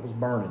like it was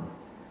burning.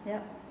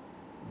 Yep.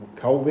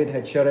 COVID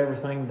had shut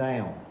everything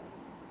down.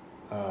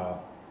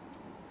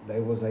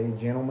 There was a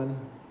gentleman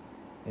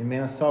in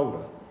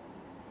Minnesota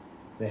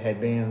that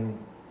had been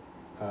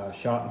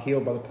shot and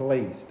killed by the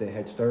police, that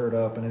had stirred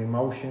up an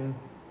emotion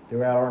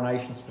throughout our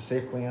nation,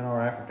 specifically in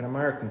our African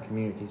American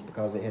communities,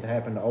 because it had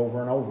happened over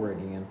and over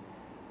again.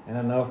 And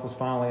enough was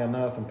finally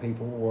enough, and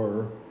people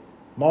were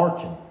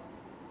marching.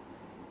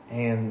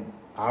 And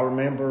I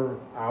remember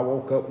I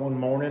woke up one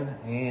morning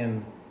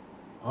and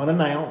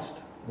unannounced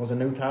was a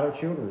new Tyler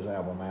Childers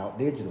album out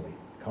digitally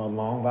called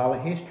Long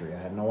Violent History. I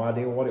had no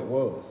idea what it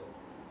was.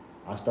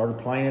 I started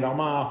playing it on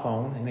my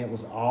iPhone, and it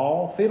was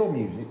all fiddle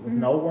music with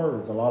no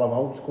words. A lot of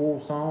old school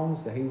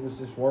songs that he was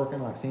just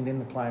working, like Singing in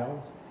the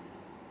Clouds.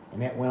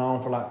 And that went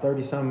on for like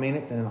 30-some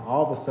minutes, and then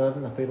all of a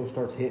sudden the fiddle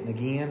starts hitting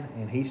again,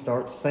 and he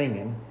starts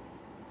singing.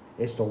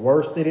 It's the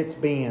worst that it's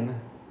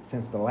been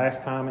since the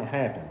last time it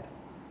happened.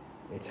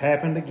 It's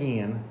happened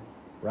again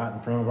right in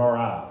front of our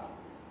eyes.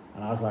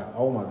 And I was like,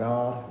 oh my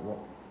God,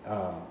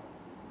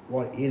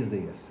 what is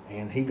this?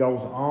 And he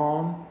goes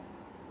on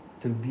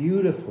to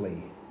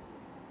beautifully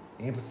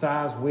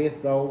emphasize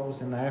with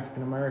those in the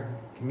African American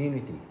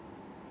community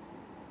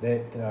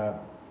that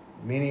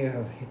many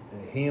of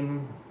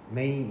him,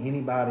 me,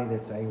 anybody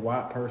that's a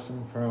white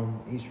person from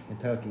Eastern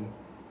Kentucky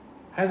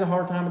has a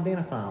hard time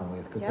identifying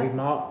with, because we've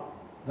not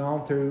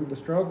gone through the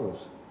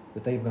struggles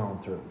that they've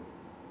gone through.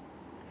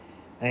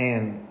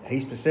 And he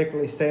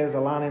specifically says a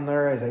line in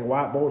there, as a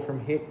white boy from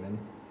Hickman,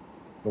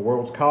 the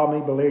world's called me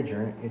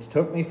belligerent, it's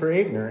took me for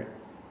ignorant,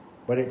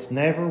 but it's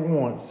never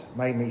once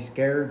made me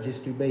scared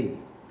just to be.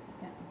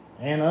 Yeah.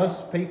 And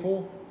us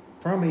people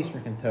from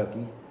Eastern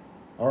Kentucky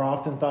are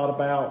often thought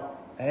about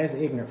as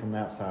ignorant from the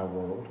outside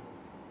world,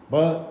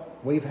 but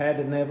we've had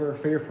to never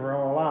fear for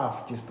our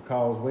life just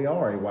because we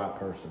are a white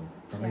person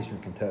from Eastern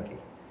Kentucky.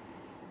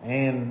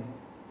 And,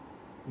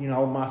 you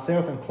know,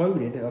 myself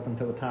included, up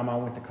until the time I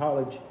went to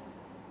college,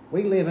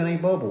 we live in a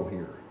bubble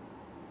here.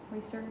 We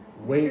sure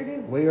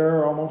do. We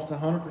are almost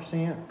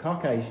 100%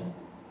 Caucasian.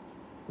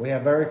 We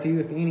have very few,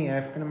 if any,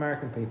 African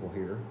American people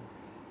here.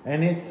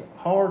 And it's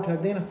hard to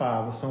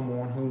identify with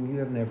someone whom you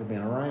have never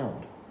been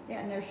around. Yeah,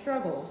 and there's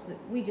struggles that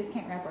we just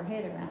can't wrap our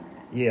head around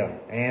that. Yeah,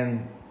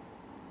 and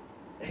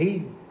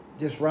he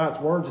just writes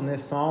words in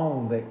this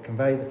song that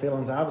convey the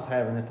feelings I was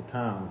having at the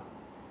time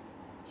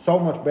so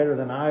much better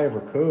than I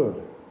ever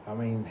could. I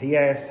mean, he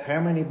asked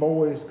how many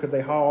boys could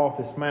they haul off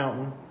this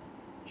mountain,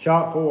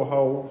 shot full of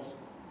holes,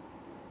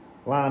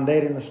 lying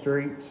dead in the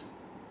streets,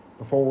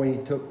 before we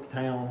took the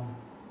town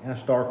in a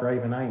stark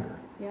raving anger.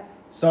 Yeah.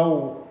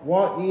 So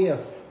what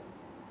if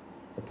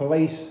the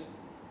police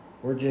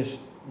were just,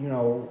 you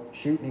know,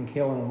 shooting and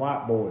killing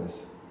white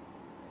boys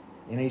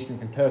in Eastern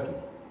Kentucky?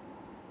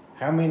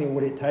 How many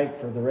would it take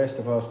for the rest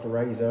of us to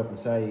raise up and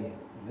say,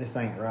 this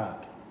ain't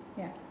right?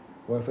 Yeah.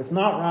 Well, if it's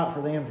not right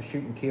for them to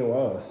shoot and kill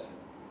us,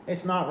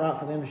 it's not right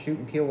for them to shoot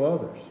and kill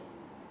others.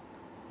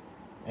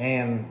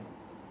 And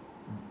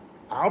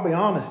I'll be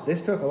honest,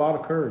 this took a lot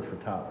of courage for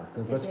Tyler,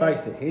 because let's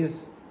face it,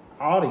 his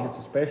audience,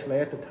 especially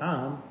at the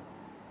time,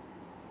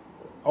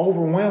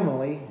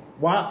 overwhelmingly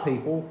white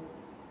people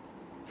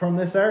from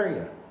this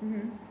area.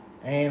 Mm-hmm.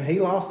 And he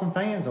lost some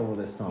fans over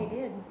this song. He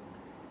did.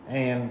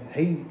 And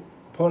he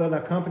put an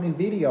accompanying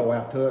video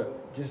out to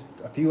it just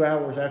a few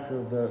hours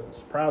after the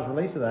surprise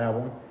release of the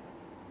album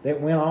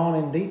that went on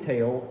in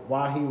detail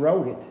why he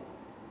wrote it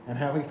and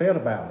how he felt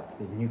about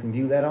it. And you can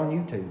view that on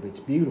YouTube. It's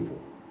beautiful.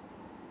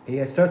 He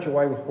has such a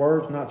way with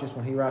words, not just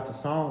when he writes a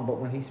song, but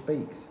when he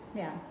speaks.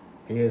 Yeah.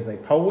 He is a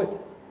poet,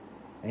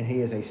 and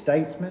he is a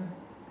statesman,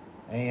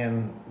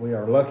 and we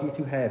are lucky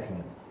to have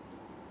him.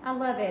 I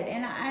love it.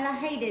 And I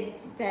hated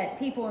that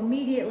people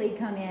immediately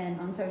come in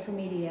on social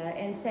media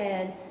and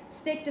said,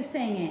 stick to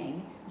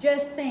singing,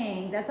 just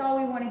sing, that's all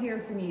we want to hear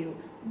from you.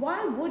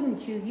 Why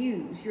wouldn't you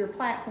use your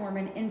platform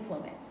and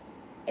influence?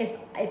 If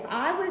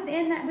I was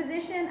in that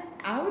position,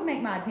 I would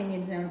make my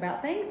opinions known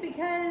about things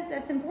because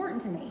that's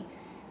important to me.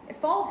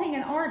 Faulting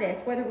an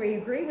artist, whether we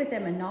agree with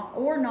them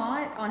or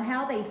not, on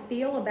how they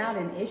feel about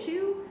an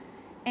issue,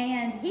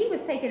 and he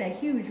was taking a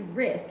huge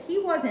risk. He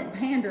wasn't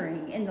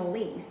pandering in the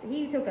least.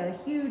 He took a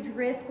huge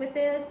risk with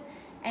this,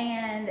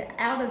 and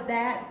out of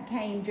that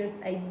came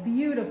just a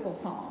beautiful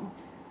song.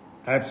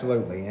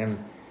 Absolutely,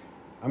 and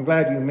I'm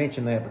glad you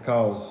mentioned that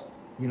because,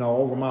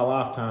 over my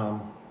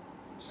lifetime,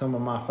 some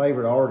of my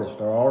favorite artists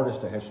are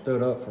artists that have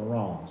stood up for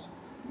wrongs.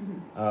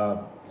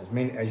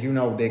 Mm-hmm. As you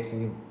know,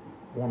 Dixie,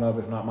 one of,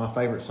 if not my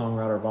favorite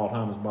songwriter of all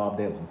time is Bob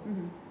Dylan.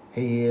 Mm-hmm.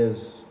 He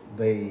is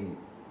the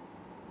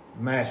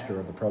master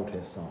of the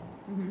protest song.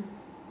 Mm-hmm.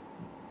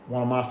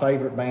 One of my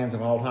favorite bands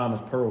of all time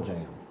is Pearl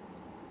Jam,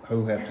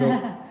 who have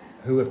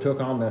took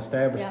on the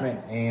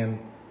establishment, and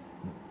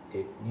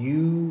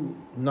you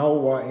know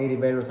what Eddie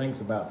Vedder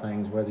thinks about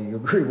things, whether you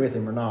agree with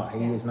him or not.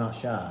 He is not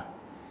shy.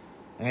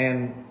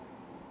 And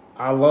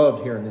I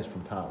loved hearing this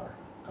from Tyler.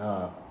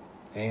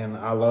 And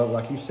I love,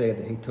 like you said,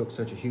 that he took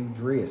such a huge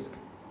risk.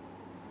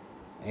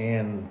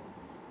 And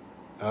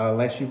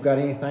unless you've got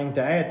anything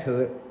to add to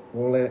it,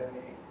 we'll let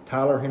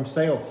Tyler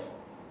himself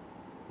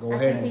go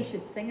ahead. I think he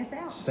should sing us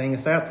out. Sing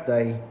us out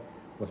today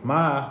with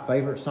my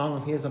favorite song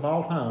of his of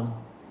all time,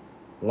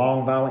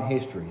 Long Violent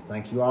History.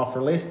 Thank you all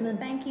for listening.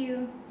 Thank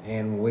you.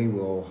 And we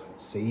will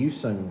see you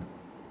soon.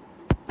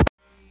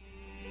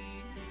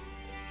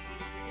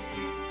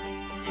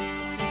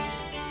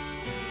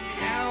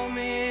 How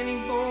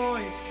many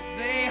boys could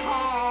they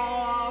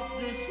haul off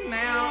this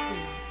mountain?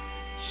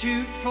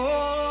 Shoot full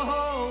of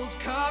holes,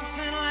 cuffed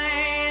and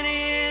laying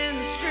in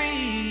the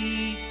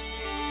streets,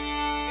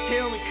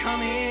 till we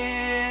come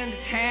into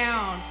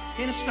town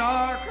in a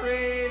stark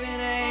raving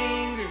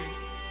anger,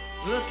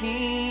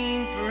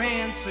 looking for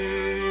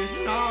answers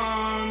and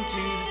on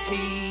to the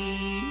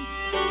teeth.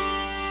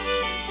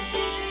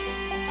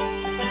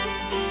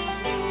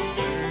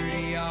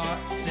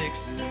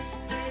 30-06s,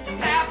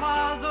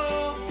 Papa's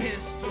old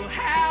pistol,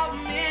 how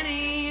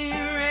many you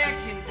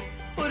reckon?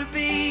 Would it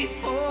be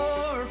 4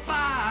 or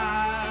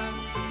 5?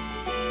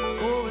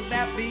 Or would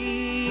that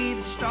be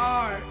the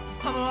start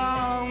of a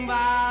long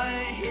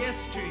violent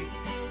history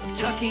of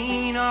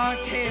tucking our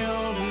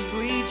tails as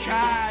we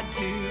tried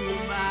to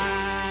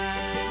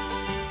abide?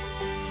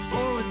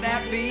 Or would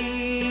that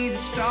be the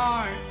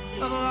start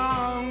of a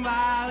long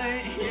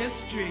violent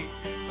history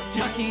of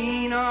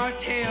tucking our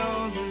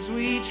tails as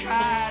we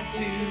tried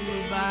to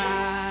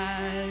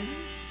abide?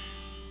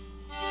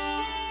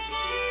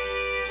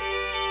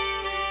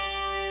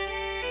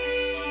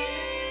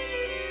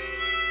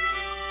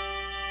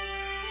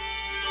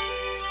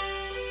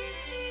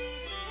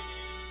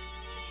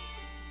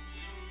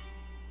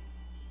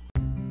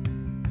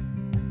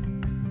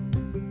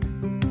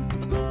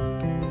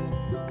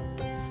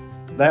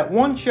 That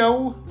One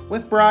Show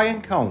with Brian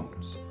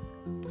Combs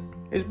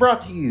is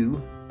brought to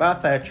you by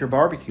Thatcher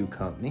Barbecue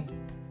Company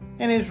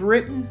and is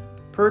written,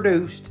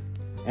 produced,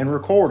 and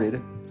recorded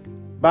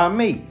by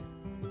me,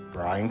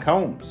 Brian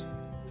Combs.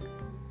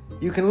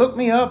 You can look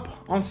me up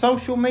on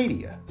social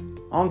media,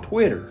 on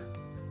Twitter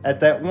at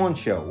That One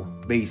Show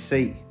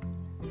BC,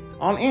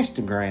 on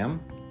Instagram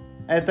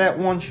at That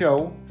One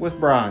Show with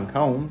Brian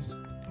Combs,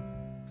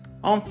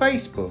 on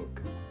Facebook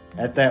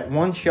at That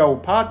One Show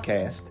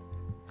Podcast,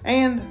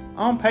 and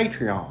on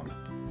Patreon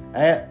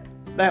at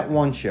That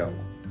One Show.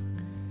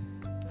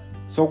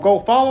 So go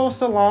follow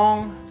us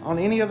along on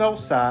any of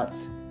those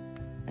sites,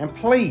 and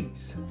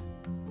please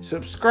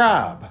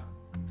subscribe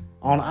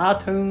on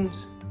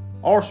iTunes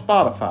or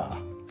Spotify,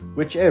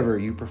 whichever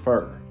you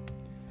prefer.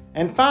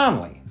 And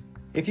finally,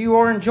 if you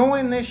are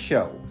enjoying this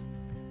show,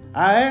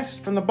 I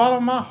ask from the bottom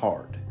of my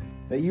heart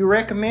that you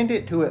recommend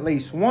it to at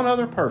least one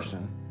other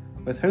person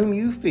with whom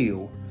you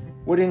feel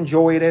would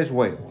enjoy it as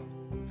well.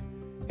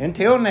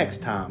 Until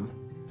next time,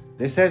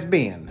 this has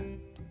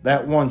been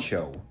That One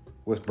Show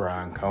with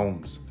Brian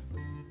Combs.